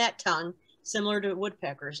extend that tongue, similar to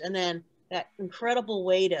woodpeckers, and then that incredible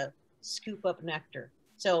way to scoop up nectar.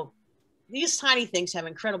 So these tiny things have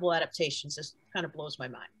incredible adaptations. This kind of blows my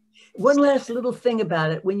mind. One last little thing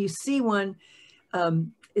about it. When you see one,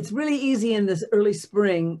 it's really easy in this early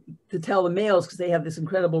spring to tell the males because they have this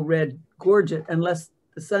incredible red gorget, unless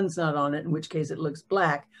the sun's not on it, in which case it looks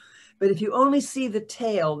black. But if you only see the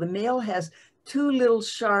tail, the male has 2 little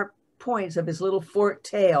sharp points of his little forked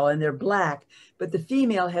tail, and they're black. But the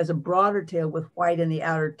female has a broader tail with white in the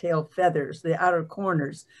outer tail feathers, the outer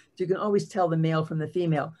corners. So you can always tell the male from the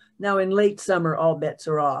female. Now in late summer, all bets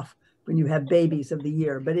are off when you have babies of the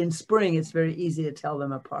year. But in spring, it's very easy to tell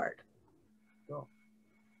them apart.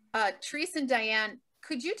 Therese and Diane,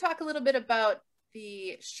 could you talk a little bit about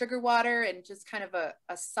the sugar water and just kind of a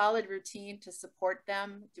solid routine to support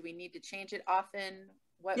them? Do we need to change it often?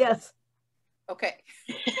 Yes. Okay.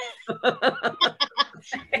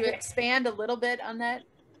 Can you expand a little bit on that?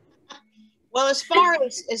 Well, as far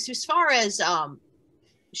as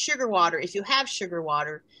sugar water, if you have sugar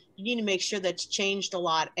water, you need to make sure that's changed a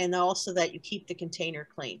lot, and also that you keep the container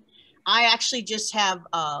clean. I actually just have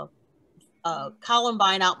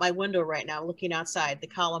columbine out my window right now, looking outside, the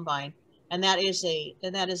columbine, and that is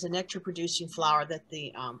a nectar producing flower that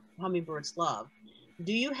the hummingbirds love.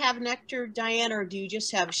 Do you have nectar, Diane, or do you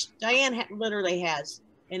just have? Diane literally has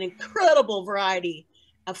an incredible variety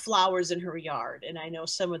of flowers in her yard, and I know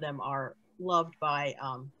some of them are loved by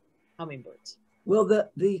hummingbirds. Well,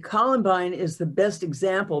 the columbine is the best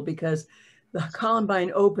example because the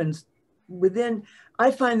columbine opens I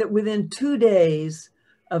find that within 2 days,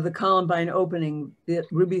 of the columbine opening, the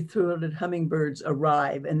ruby-throated hummingbirds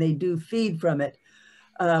arrive, and they do feed from it.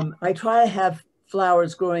 I try to have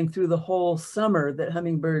flowers growing through the whole summer that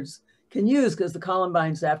hummingbirds can use, because the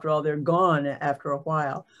columbines, after all, they're gone after a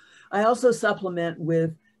while. I also supplement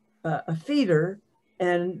with a feeder,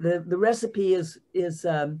 and the recipe is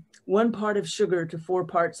 1 part of sugar to 4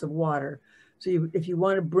 parts of water. So if you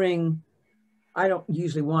want to bring, I don't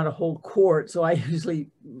usually want a whole quart, so I usually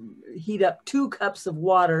heat up 2 cups of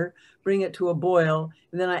water, bring it to a boil,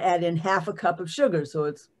 and then I add in ½ a cup of sugar, so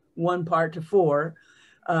it's 1 part to 4,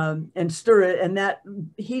 and stir it. And that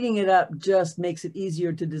heating it up just makes it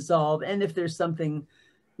easier to dissolve. And if there's something,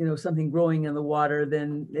 you know, something growing in the water,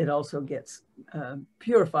 then it also gets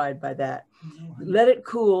purified by that. Let it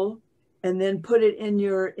cool, and then put it in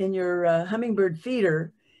your hummingbird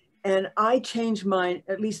feeder. And I change mine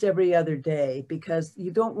at least every other day, because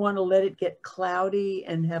you don't want to let it get cloudy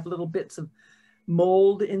and have little bits of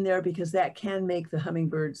mold in there, because that can make the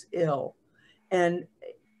hummingbirds ill. And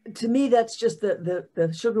to me, that's just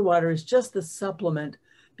the sugar water is just the supplement,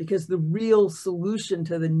 because the real solution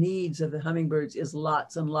to the needs of the hummingbirds is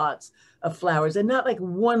lots and lots of flowers, and not like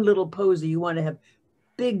one little posy. You want to have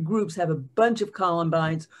big groups, have a bunch of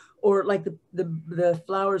columbines, or like the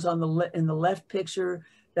flowers on in the left picture.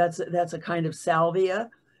 That's a kind of salvia.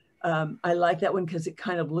 I like that one because it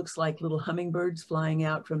kind of looks like little hummingbirds flying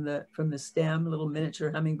out from the stem, little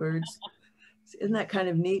miniature hummingbirds. Isn't that kind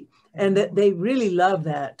of neat? And that they really love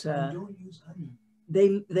that. Don't use honey.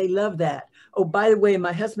 They love that. Oh, by the way,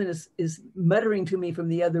 my husband is muttering to me from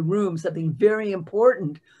the other room something very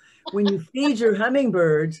important. When you feed your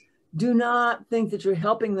hummingbirds, do not think that you're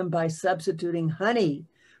helping them by substituting honey.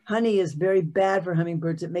 Honey is very bad for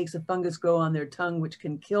hummingbirds. It makes a fungus grow on their tongue, which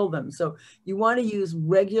can kill them. So you want to use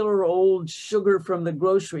regular old sugar from the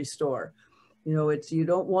grocery store. You know, you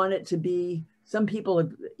don't want it to be, some people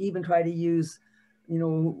have even tried to use, you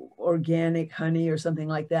know, organic honey or something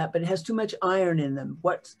like that, but it has too much iron in them.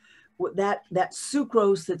 That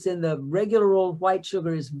sucrose that's in the regular old white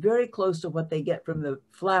sugar is very close to what they get from the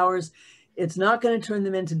flowers. It's not going to turn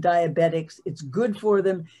them into diabetics. It's good for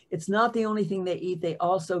them. It's not the only thing they eat. They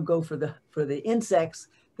also go for the insects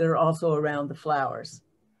that are also around the flowers.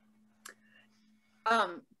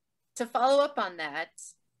 To follow up on that,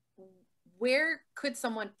 where could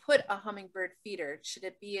someone put a hummingbird feeder? Should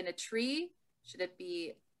it be in a tree? Should it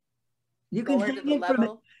be lower to the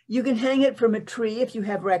level? You can hang it from a tree. If you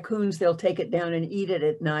have raccoons, they'll take it down and eat it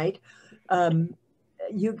at night.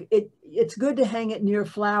 It's good to hang it near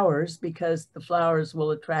flowers, because the flowers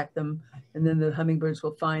will attract them, and then the hummingbirds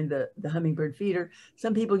will find the hummingbird feeder.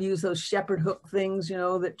 Some people use those shepherd hook things, you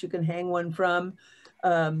know, that you can hang one from.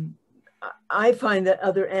 I find that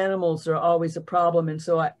other animals are always a problem, and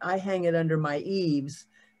so I hang it under my eaves.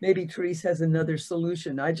 Maybe Therese has another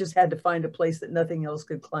solution. I just had to find a place that nothing else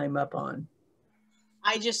could climb up on.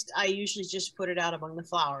 I usually just put it out among the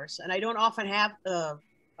flowers, and I don't often have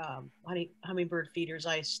hummingbird feeders.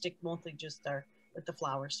 I stick mostly just there with the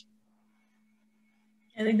flowers.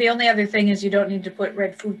 I think the only other thing is you don't need to put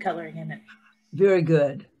red food coloring in it. Very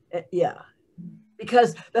good. Yeah.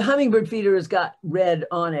 Because the hummingbird feeder has got red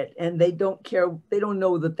on it, and they don't care. They don't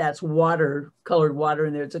know that that's colored water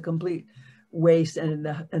in there. It's a complete waste, and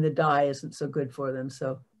the dye isn't so good for them.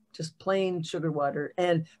 So just plain sugar water,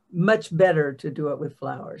 and much better to do it with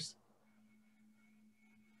flowers.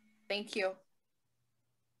 Thank you.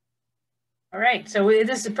 All right, so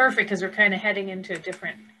this is perfect because we're kind of heading into a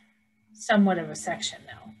different, somewhat of a section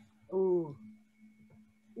now. Ooh.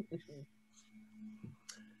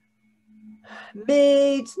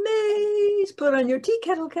 Maids, put on your tea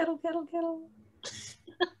kettle.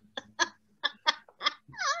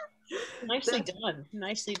 Nicely done,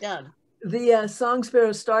 nicely done. The song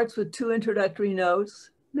sparrow starts with 2 introductory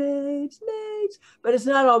notes, maids, but it's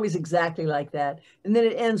not always exactly like that. And then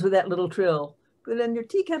it ends with that little trill, put on your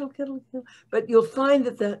tea kettle. But you'll find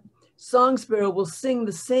that the song sparrow will sing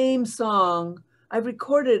the same song. I've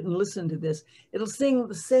recorded it and listened to this. It'll sing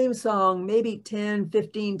the same song maybe 10,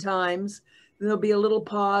 15 times. Then there'll be a little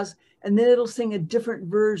pause, and then it'll sing a different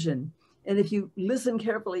version. And if you listen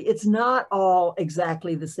carefully, it's not all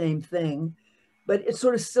exactly the same thing, but it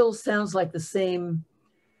sort of still sounds like the same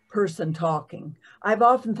person talking. I've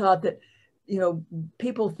often thought that, you know,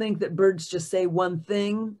 people think that birds just say one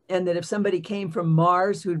thing, and that if somebody came from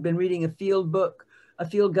Mars who'd been reading a field book, a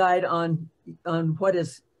field guide on what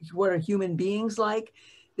are human beings like,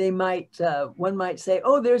 they might, one might say,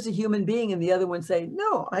 oh, there's a human being, and the other one say,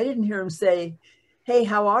 no, I didn't hear him say, hey,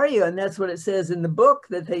 how are you? And that's what it says in the book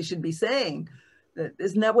that they should be saying.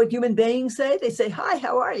 Isn't that what human beings say? They say, hi,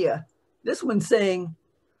 how are you? This one's saying,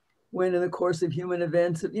 when in the course of human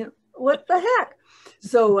events, you know, what the heck?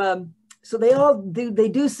 So, so they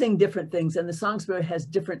do sing different things, and the song sparrow has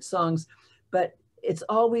different songs, but it's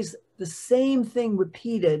always the same thing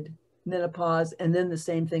repeated, and then a pause, and then the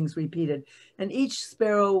same things repeated. And each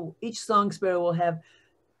song sparrow will have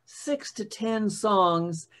 6 to 10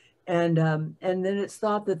 songs, and then it's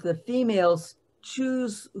thought that the females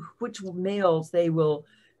choose which males they will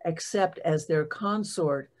accept as their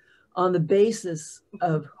consort on the basis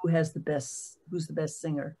of who's the best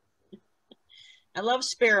singer. I love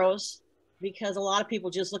sparrows because a lot of people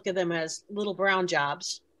just look at them as little brown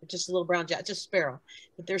jobs, just a little brown job, just sparrow.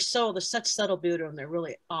 But there's such subtle beauty and they're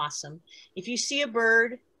really awesome. If you see a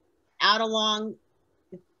bird out along,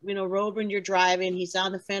 you know, road when you're driving, he's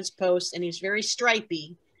on the fence post and he's very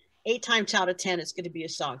stripy, 8 times out of 10, it's going to be a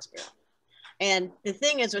song sparrow. And the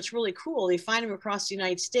thing is, what's really cool, they find them across the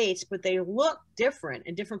United States, but they look different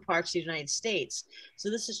in different parts of the United States.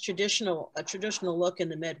 So this is a traditional look in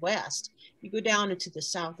the Midwest. You go down into the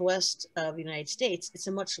Southwest of the United States, it's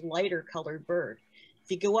a much lighter colored bird.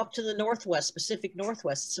 If you go up to the Northwest, Pacific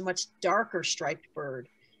Northwest, it's a much darker striped bird.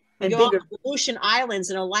 If you go up to the Aleutian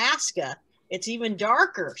Islands in Alaska, it's even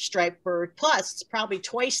darker striped bird. Plus, it's probably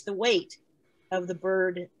twice the weight of the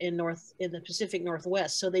bird in the Pacific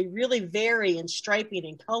Northwest. So they really vary in striping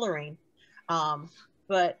and coloring.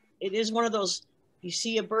 But it is one of those, you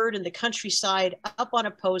see a bird in the countryside up on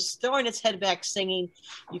a post, throwing its head back, singing,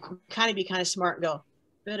 you can be kind of smart and go,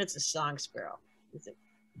 bet it's a song sparrow.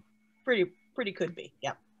 Pretty could be,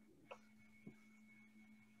 yeah.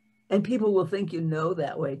 And people will think you know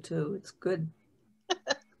that way too. It's good.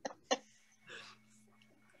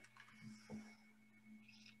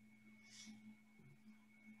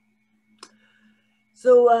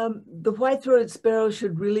 So the white-throated sparrow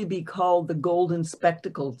should really be called the golden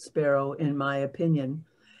spectacled sparrow, in my opinion.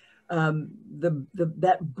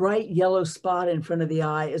 That bright yellow spot in front of the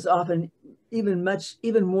eye is often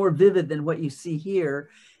even more vivid than what you see here.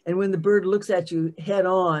 And when the bird looks at you head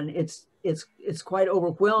on, it's quite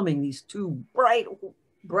overwhelming. These 2 bright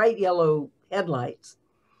yellow headlights.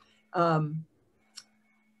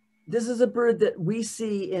 This is a bird that we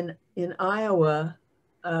see in Iowa.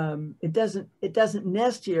 It doesn't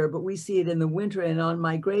nest here, but we see it in the winter and on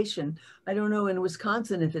migration. I don't know in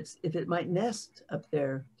Wisconsin if it might nest up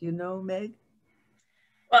there. Do you know, Meg?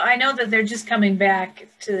 Well, I know that they're just coming back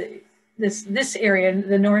to this area,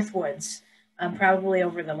 the Northwoods, probably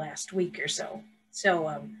over the last week or so. So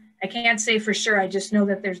I can't say for sure. I just know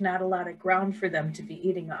that there's not a lot of ground for them to be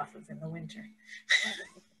eating off of in the winter.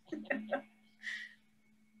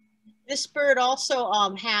 This bird also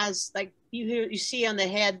has, like you see on the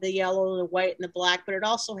head, the yellow, the white, and the black, but it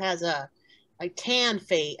also has a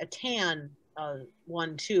tan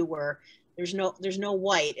one too, where there's no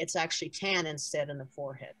white. It's actually tan instead in the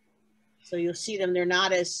forehead. So you'll see them. They're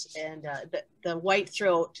not as, and the white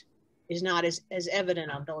throat is not as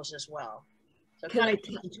evident on those as well. So kind of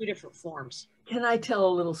in 2 different forms. Can I tell a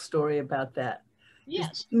little story about that?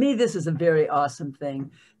 Yes. To me, this is a very awesome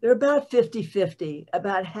thing. They're about 50-50.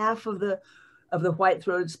 About half of the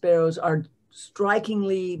white-throated sparrows are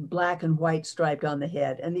strikingly black and white striped on the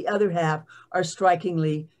head, and the other half are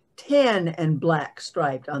strikingly tan and black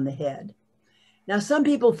striped on the head. Now, some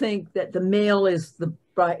people think that the male is the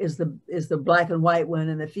black and white one,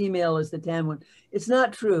 and the female is the tan one. It's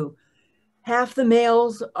not true. Half the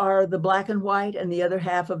males are the black and white, and the other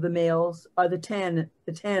half of the males are the tan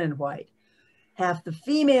and white. Half the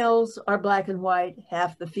females are black and white,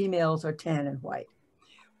 half the females are tan and white.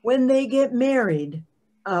 When they get married,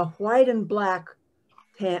 a white and black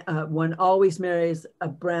one always marries a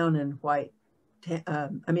brown and white, a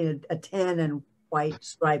tan and white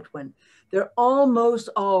striped one. They're almost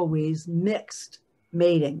always mixed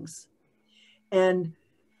matings. And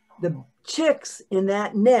the chicks in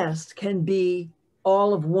that nest can be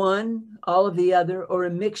all of one, all of the other, or a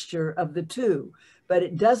mixture of the 2. But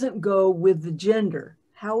it doesn't go with the gender.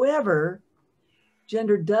 However,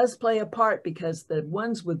 gender does play a part because the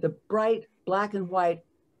ones with the bright black and white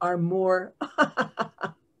are more,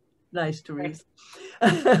 nice, Therese.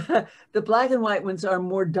 The black and white ones are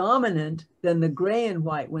more dominant than the gray and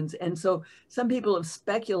white ones. And so some people have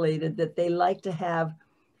speculated that they like to have,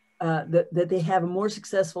 that they have a more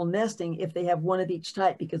successful nesting if they have one of each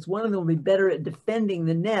type, because one of them will be better at defending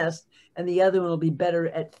the nest and the other one will be better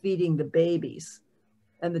at feeding the babies.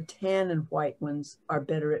 And the tan and white ones are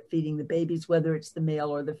better at feeding the babies, whether it's the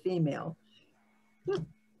male or the female.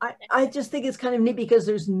 I just think it's kind of neat because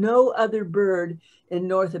there's no other bird in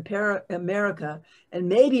North America, and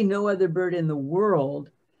maybe no other bird in the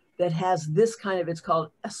world, that has this kind of, it's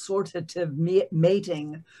called assortative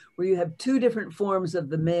mating, where you have two different forms of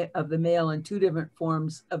the male and two different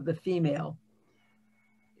forms of the female.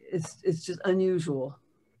 It's just unusual.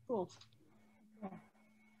 Cool.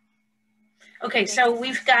 Okay, so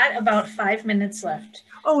we've got about 5 minutes left.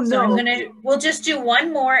 Oh, So no. we'll just do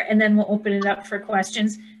one more and then we'll open it up for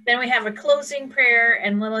questions. Then we have a closing prayer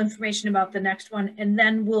and little information about the next one. And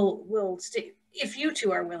then we'll stay, if you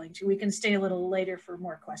two are willing to, we can stay a little later for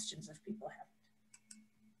more questions if people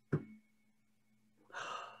have.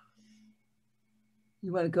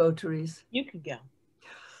 You want to go, Therese? You can go.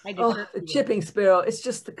 Oh, the chipping sparrow. It's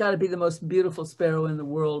just got to be the most beautiful sparrow in the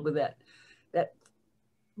world, with that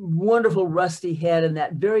wonderful rusty head and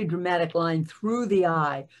that very dramatic line through the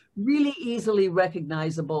eye, really easily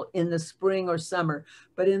recognizable in the spring or summer.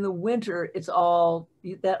 But in the winter, it's all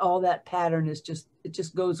that pattern is just, it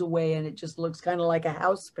just goes away, and it just looks kind of like a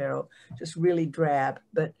house sparrow, just really drab.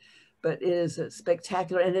 But it is a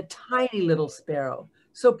spectacular and a tiny little sparrow.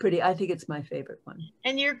 So pretty. I think it's my favorite one.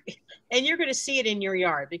 And you're going to see it in your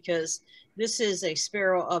yard, because this is a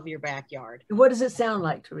sparrow of your backyard. What does it sound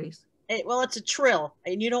like, Therese? Well, it's a trill,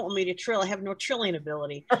 and you don't want me to trill. I have no trilling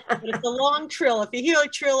ability, but it's a long trill. If you hear a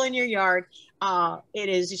trill in your yard, it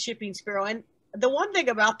is a chipping sparrow. And the one thing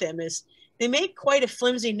about them is they make quite a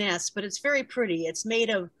flimsy nest, but it's very pretty. It's made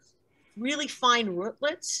of really fine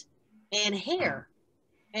rootlets and hair.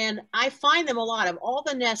 And I find them a lot. Of all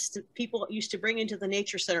the nests that people used to bring into the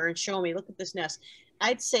nature center and show me, look at this nest,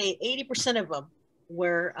 I'd say 80% of them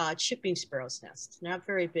were chipping sparrow's nests. Not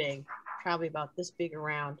very big, probably about this big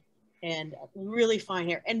around. And really fine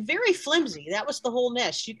hair and very flimsy. That was the whole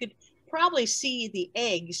nest. You could probably see the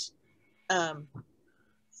eggs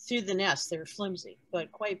through the nest. They're flimsy,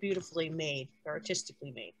 but quite beautifully made,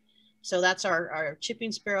 artistically made. So that's our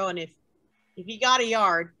chipping sparrow. And if you got a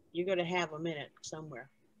yard, you're going to have them in it somewhere.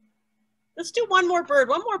 Let's do one more bird.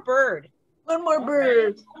 One more bird. One more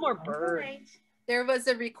bird. One more bird. Right. There was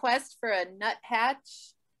a request for a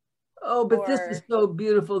nuthatch. Oh, but this is so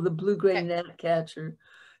beautiful, the blue-gray gnatcatcher.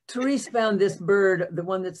 Therese found this bird, the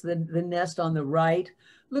one that's the nest on the right.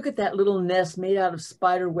 Look at that little nest made out of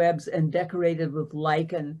spider webs and decorated with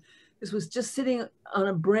lichen. This was just sitting on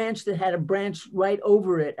a branch that had a branch right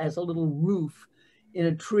over it as a little roof in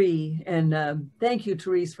a tree. And thank you,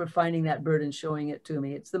 Therese, for finding that bird and showing it to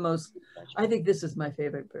me. It's the most, I think this is my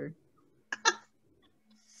favorite bird.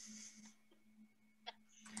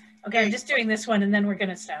 Okay, I'm just doing this one and then we're going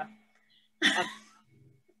to stop.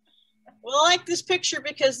 Well, I like this picture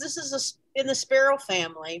because this is in the sparrow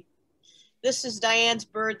family. This is Diane's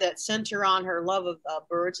bird that sent her on her love of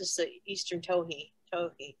birds. It's the eastern towhee.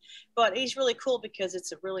 But he's really cool because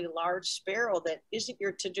it's a really large sparrow that isn't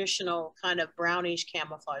your traditional kind of brownish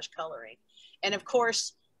camouflage coloring. And of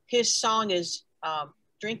course, his song is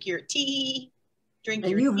drink your tea, drink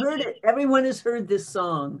your tea. And you've heard it. Everyone has heard this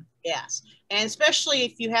song. Yes. And especially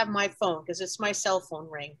if you have my phone, because it's my cell phone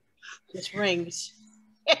ring. This rings.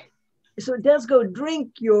 So it does go,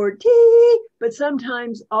 drink your tea, but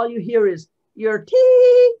sometimes all you hear is your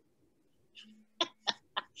tea.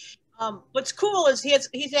 What's cool is he has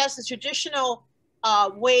the traditional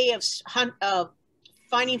way of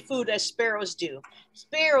finding food as sparrows do.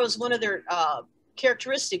 Sparrows, one of their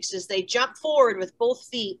characteristics is they jump forward with both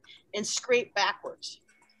feet and scrape backwards.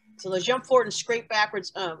 So they jump forward and scrape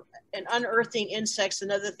backwards, and unearthing insects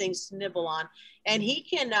and other things to nibble on. And he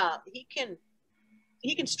can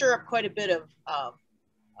stir up quite a bit of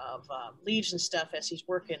leaves and stuff as he's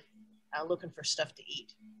working, looking for stuff to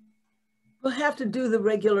eat. We'll have to do the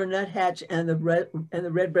regular nuthatch and the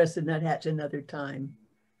red-breasted nuthatch another time.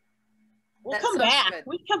 We'll come back.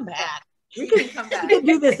 We come back. We can come back. We can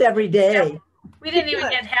do this every day. We didn't even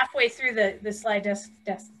get halfway through the slide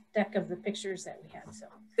deck of the pictures that we had. So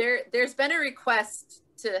there's been a request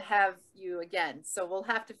to have you again, so we'll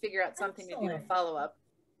have to figure out something to do a follow-up.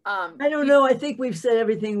 I don't know. I think we've said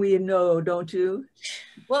everything we know, don't you?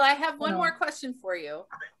 Well, I have one more question for you.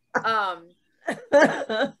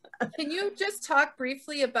 Can you just talk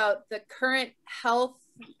briefly about the current health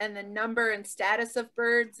and the number and status of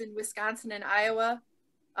birds in Wisconsin and Iowa?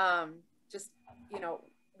 Just,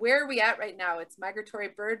 where are we at right now? It's Migratory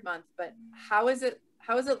Bird Month, but how is it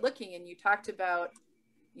looking? And you talked about,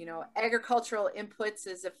 agricultural inputs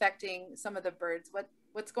is affecting some of the birds.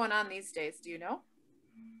 What's going on these days? Do you know?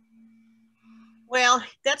 Well,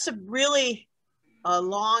 that's a really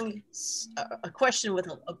long question with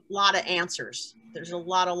a lot of answers. There's a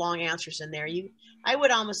lot of long answers in there. I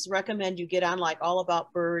would almost recommend you get on like All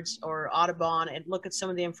About Birds or Audubon and look at some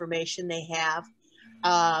of the information they have.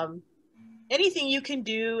 Anything you can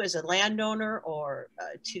do as a landowner or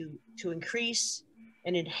to increase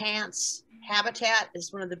and enhance habitat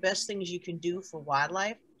is one of the best things you can do for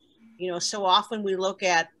wildlife. You know, so often we look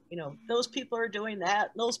at, you know, those people are doing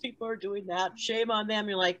that, those people are doing that, shame on them.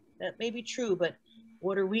 You're like, that may be true, but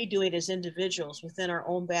what are we doing as individuals within our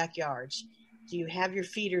own backyards? Do you have your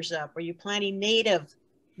feeders up? Are you planting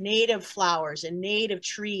native flowers and native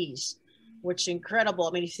trees, which is incredible?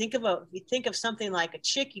 I mean, if you think of something like a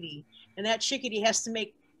chickadee, and that chickadee has to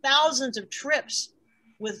make thousands of trips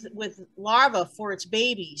with larvae for its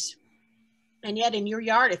babies. And yet in your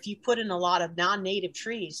yard, if you put in a lot of non-native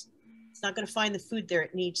trees, it's not going to find the food there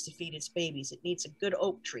it needs to feed its babies. It needs a good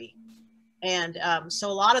oak tree. And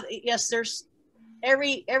so a lot of, yes, there's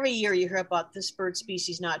every year you hear about this bird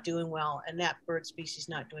species not doing well and that bird species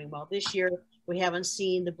not doing well. This year, we haven't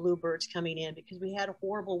seen the bluebirds coming in because we had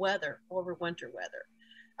horrible winter weather.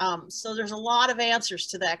 So there's a lot of answers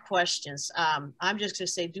to that questions. I'm just going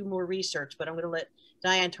to say do more research, but I'm going to let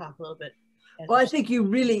Diane talk a little bit. Well, I think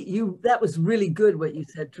that was really good what you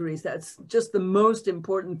said, Therese. That's just the most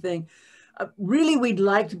important thing. Really, we'd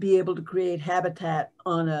like to be able to create habitat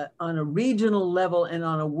on a regional level and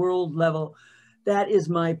on a world level. That is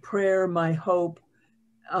my prayer, my hope,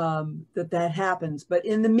 that happens. But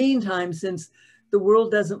in the meantime, since the world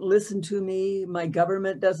doesn't listen to me, my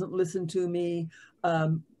government doesn't listen to me,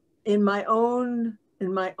 on my own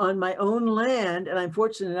land, and I'm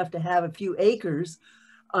fortunate enough to have a few acres,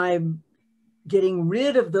 I'm getting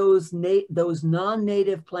rid of those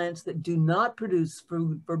non-native plants that do not produce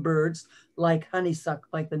food for birds, like honeysuckle,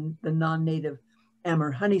 like the non-native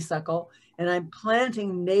amur honeysuckle, and I'm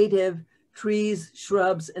planting native trees,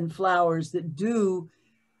 shrubs, and flowers that do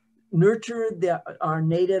nurture our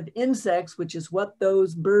native insects, which is what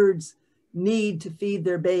those birds need to feed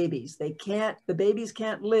their babies. The babies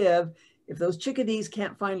can't live if those chickadees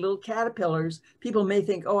can't find little caterpillars. People may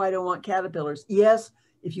think, oh, I don't want caterpillars. Yes,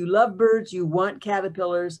 if you love birds, you want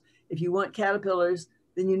caterpillars. If you want caterpillars,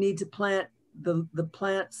 then you need to plant the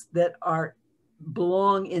plants that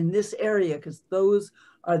belong in this area, because those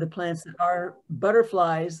are the plants that our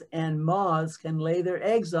butterflies and moths can lay their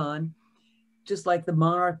eggs on. Just like the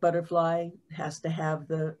monarch butterfly has to have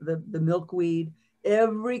the milkweed.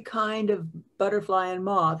 Every kind of butterfly and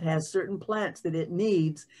moth has certain plants that it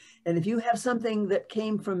needs. And if you have something that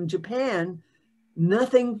came from Japan,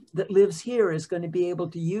 nothing that lives here is going to be able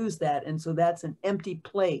to use that. And so that's an empty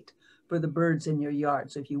plate for the birds in your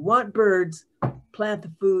yard. So if you want birds, plant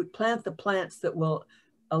the plants that will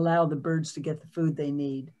allow the birds to get the food they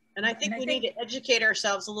need. And I think we need to educate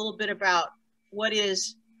ourselves a little bit about what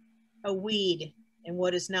is a weed and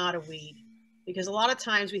what is not a weed. Because a lot of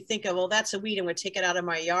times we think of, well, that's a weed, I'm going to take it out of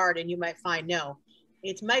my yard, and you might find, no,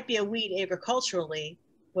 it might be a weed agriculturally,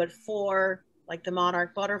 but for like the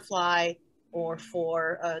monarch butterfly or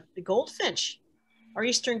for the goldfinch, our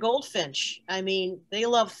eastern goldfinch. I mean, they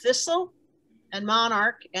love thistle and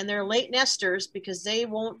monarch, and they're late nesters because they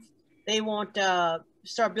won't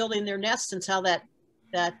start building their nests until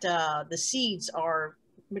the seeds are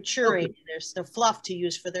maturing. Okay. There's the fluff to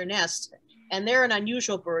use for their nest. And they're an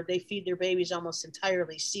unusual bird. They feed their babies almost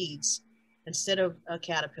entirely seeds instead of a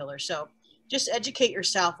caterpillar. So just educate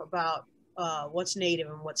yourself about what's native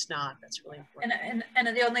and what's not. That's really important. And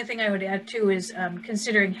the only thing I would add too is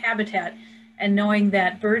considering habitat and knowing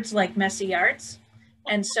that birds like messy yards.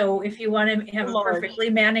 And so if you want to have a perfectly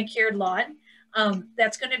manicured lawn,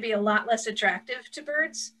 that's going to be a lot less attractive to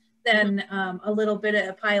birds than a little bit of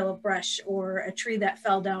a pile of brush or a tree that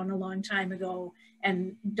fell down a long time ago.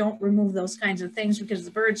 And don't remove those kinds of things, because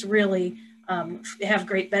the birds really have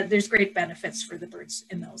there's great benefits for the birds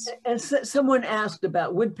in those. And someone asked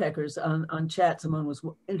about woodpeckers on chat. Someone was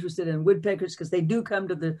interested in woodpeckers because they do come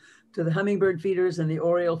to the hummingbird feeders and the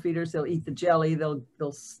oriole feeders. They'll eat the jelly.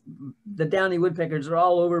 The downy woodpeckers are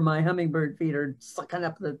all over my hummingbird feeder, sucking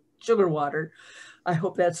up the sugar water. I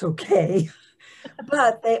hope that's okay.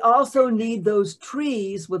 But they also need those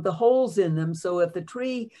trees with the holes in them. So if the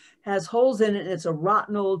tree has holes in it and it's a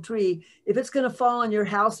rotten old tree, if it's going to fall on your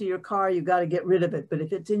house or your car, you've got to get rid of it. But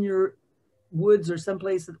if it's in your woods or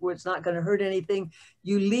someplace where it's not going to hurt anything,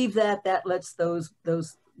 you leave that. That lets those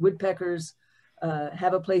woodpeckers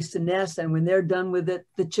have a place to nest. And when they're done with it,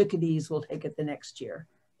 the chickadees will take it the next year.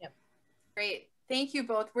 Yep. Great. Thank you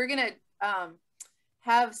both. We're going to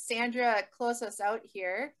have Sandra close us out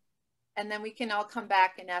here, and then we can all come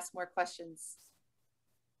back and ask more questions.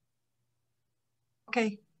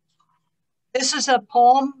 Okay. This is a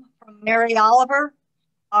poem from Mary Oliver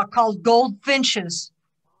called Goldfinches.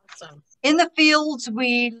 Awesome. In the fields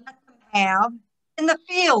we let them have, in the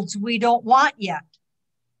fields we don't want yet,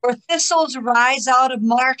 where thistles rise out of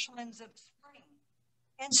marshlands of spring.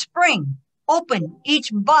 In spring, Open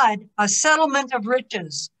each bud a settlement of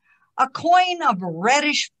riches, a coin of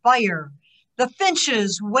reddish fire. The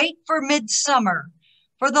finches wait for midsummer,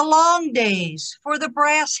 for the long days, for the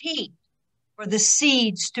brass heat, for the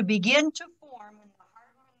seeds to begin to form in the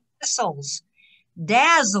hardening thistles,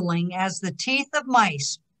 dazzling as the teeth of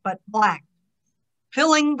mice, but black,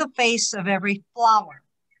 filling the face of every flower.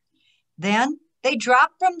 Then they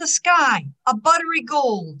drop from the sky, a buttery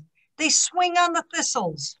gold. They swing on the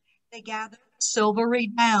thistles. They gather the silvery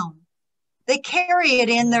down. They carry it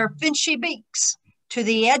in their finchy beaks to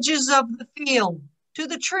the edges of the field, to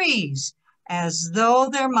the trees, as though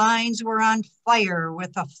their minds were on fire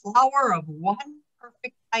with the flower of one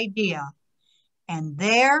perfect idea. And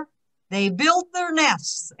there they build their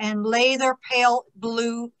nests and lay their pale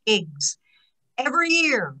blue eggs. Every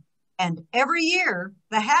year, and every year,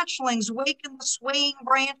 the hatchlings waken the swaying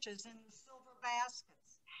branches in the silver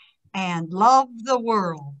baskets and love the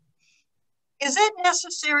world. Is it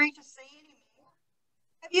necessary to say any more?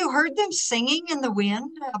 Have you heard them singing in the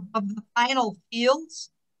wind above the final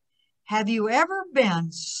fields? Have you ever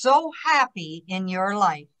been so happy in your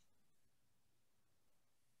life?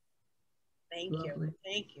 Thank Lovely. you.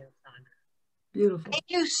 Thank you, Sandra. Beautiful. Thank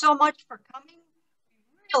you so much for coming.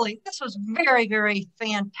 Really, this was very, very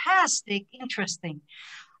fantastic, interesting.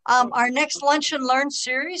 Our next Lunch and Learn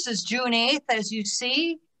series is June 8th. As you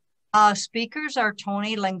see, speakers are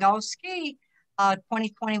Tony Langowski,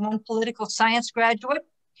 2021 political science graduate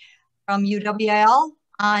from UWL.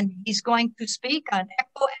 He's going to speak on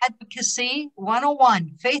Eco Advocacy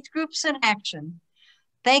 101, Faith Groups in Action.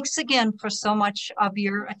 Thanks again for so much of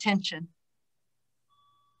your attention.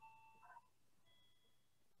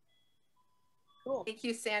 Cool. Thank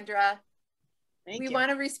you, Sandra. Thank we you. want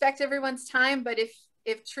to respect everyone's time, but if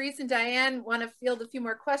Therese and Diane want to field a few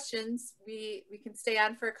more questions, we can stay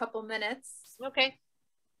on for a couple minutes. Okay.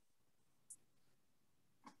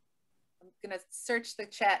 I'm going to search the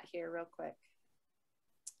chat here real quick.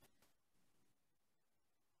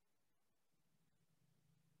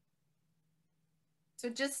 So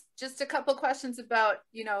just a couple questions about,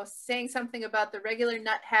 you know, saying something about the regular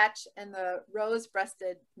nuthatch and the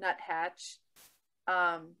rose-breasted nuthatch.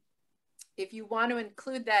 If you want to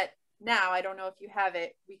include that now, I don't know if you have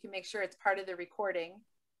it, we can make sure it's part of the recording.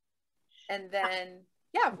 And then,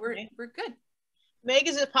 yeah, we're good. Meg,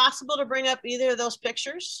 is it possible to bring up either of those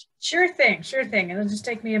pictures? Sure thing, sure thing. It'll just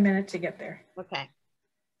take me a minute to get there. Okay.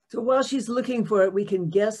 So while she's looking for it, we can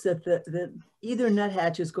guess that either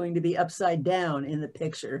nuthatch is going to be upside down in the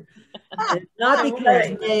picture. And it's not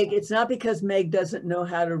because it's not because Meg doesn't know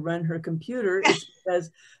how to run her computer. It's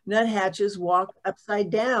because nuthatches walk upside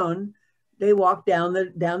down. They walk down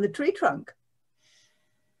the tree trunk.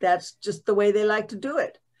 That's just the way they like to do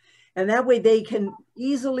it. And that way they can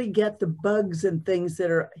easily get the bugs and things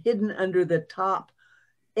that are hidden under the top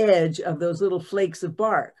edge of those little flakes of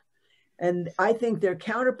bark. And I think their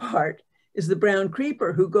counterpart is the brown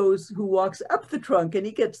creeper who walks up the trunk, and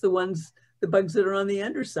he gets the bugs that are on the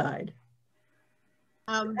underside.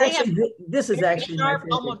 This is actually my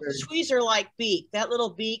favorite almost bird. tweezer-like beak. That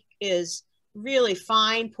little beak is really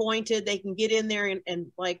fine, pointed. They can get in there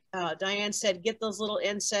and like Diane said, get those little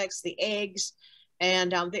insects, the eggs.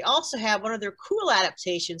 And they also have one of their cool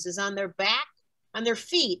adaptations is on their back, on their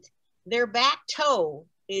feet, their back toe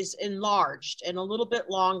is enlarged and a little bit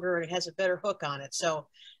longer, and it has a better hook on it. So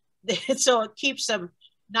it keeps them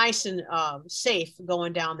nice and safe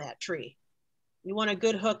going down that tree. You want a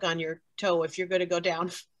good hook on your toe if you're going to go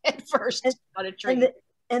down at first on a tree.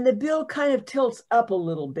 And the bill kind of tilts up a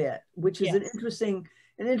little bit, which is an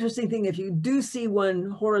interesting thing. If you do see one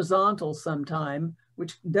horizontal sometime,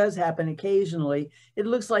 which does happen occasionally, it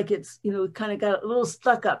looks like it's, you know, kind of got a little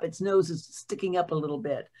stuck up. Its nose is sticking up a little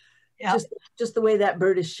bit. Yeah. Just the way that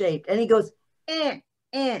bird is shaped. And he goes, eh,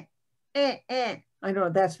 eh, eh, eh. I know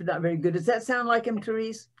that's not very good. Does that sound like him,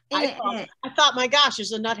 Therese? I thought, my gosh,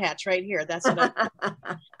 there's a nuthatch right here. That's a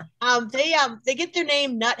they get their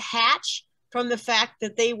name nuthatch from the fact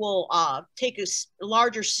that they will take a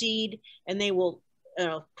larger seed and they will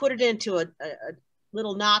put it into a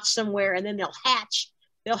little notch somewhere, and then they'll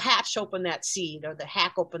hatch open that seed, or the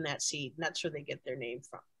hack open that seed, and that's where they get their name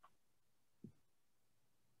from.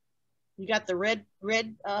 You got the red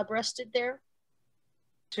breasted there?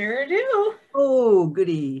 Sure do. Oh,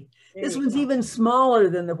 goody. This one's go. even smaller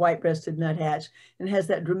than the white-breasted nuthatch and has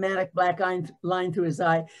that dramatic black line through his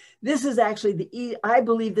eye. This is actually I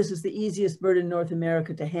believe this is the easiest bird in North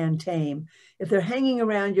America to hand tame. If they're hanging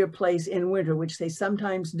around your place in winter, which they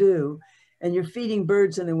sometimes do, and you're feeding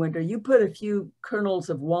birds in the winter, you put a few kernels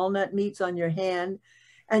of walnut meats on your hand,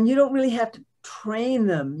 and you don't really have to train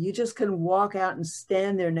them. You just can walk out and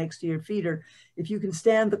stand there next to your feeder. If you can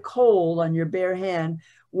stand the cold on your bare hand,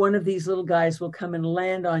 one of these little guys will come and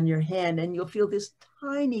land on your hand, and you'll feel this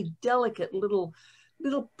tiny, delicate little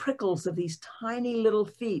prickles of these tiny little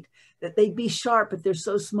feet, that they'd be sharp, but they're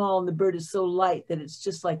so small and the bird is so light that it's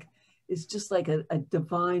just like a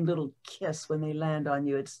divine little kiss when they land on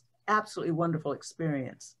you. It's absolutely wonderful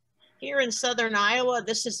experience. Here in Southern Iowa,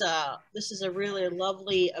 this is a really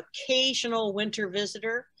lovely occasional winter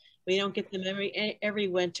visitor. We don't get them every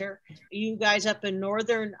winter. You guys up in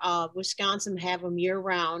northern Wisconsin have them year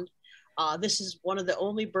round. This is one of the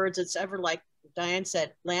only birds that's ever, like Diane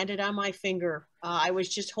said, landed on my finger. I was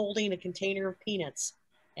just holding a container of peanuts,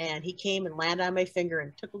 and he came and landed on my finger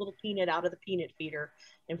and took a little peanut out of the peanut feeder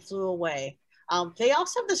and flew away. They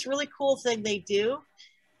also have this really cool thing they do.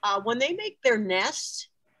 When they make their nest,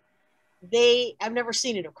 I've never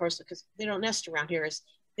seen it, of course, because they don't nest around here, is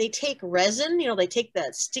they take resin, they take the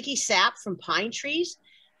sticky sap from pine trees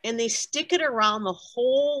and they stick it around the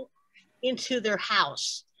hole into their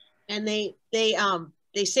house. And they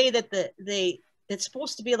say that it's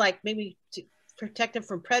supposed to be like maybe to protect them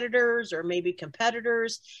from predators or maybe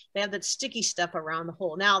competitors. They have that sticky stuff around the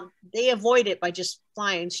hole. Now they avoid it by just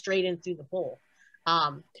flying straight in through the hole.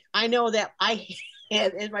 I know that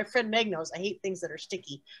as my friend Meg knows, I hate things that are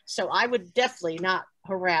sticky. So I would definitely not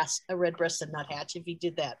harass a red-breasted nuthatch if he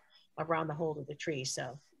did that around the hole of the tree.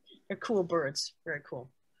 So they're cool birds, very cool.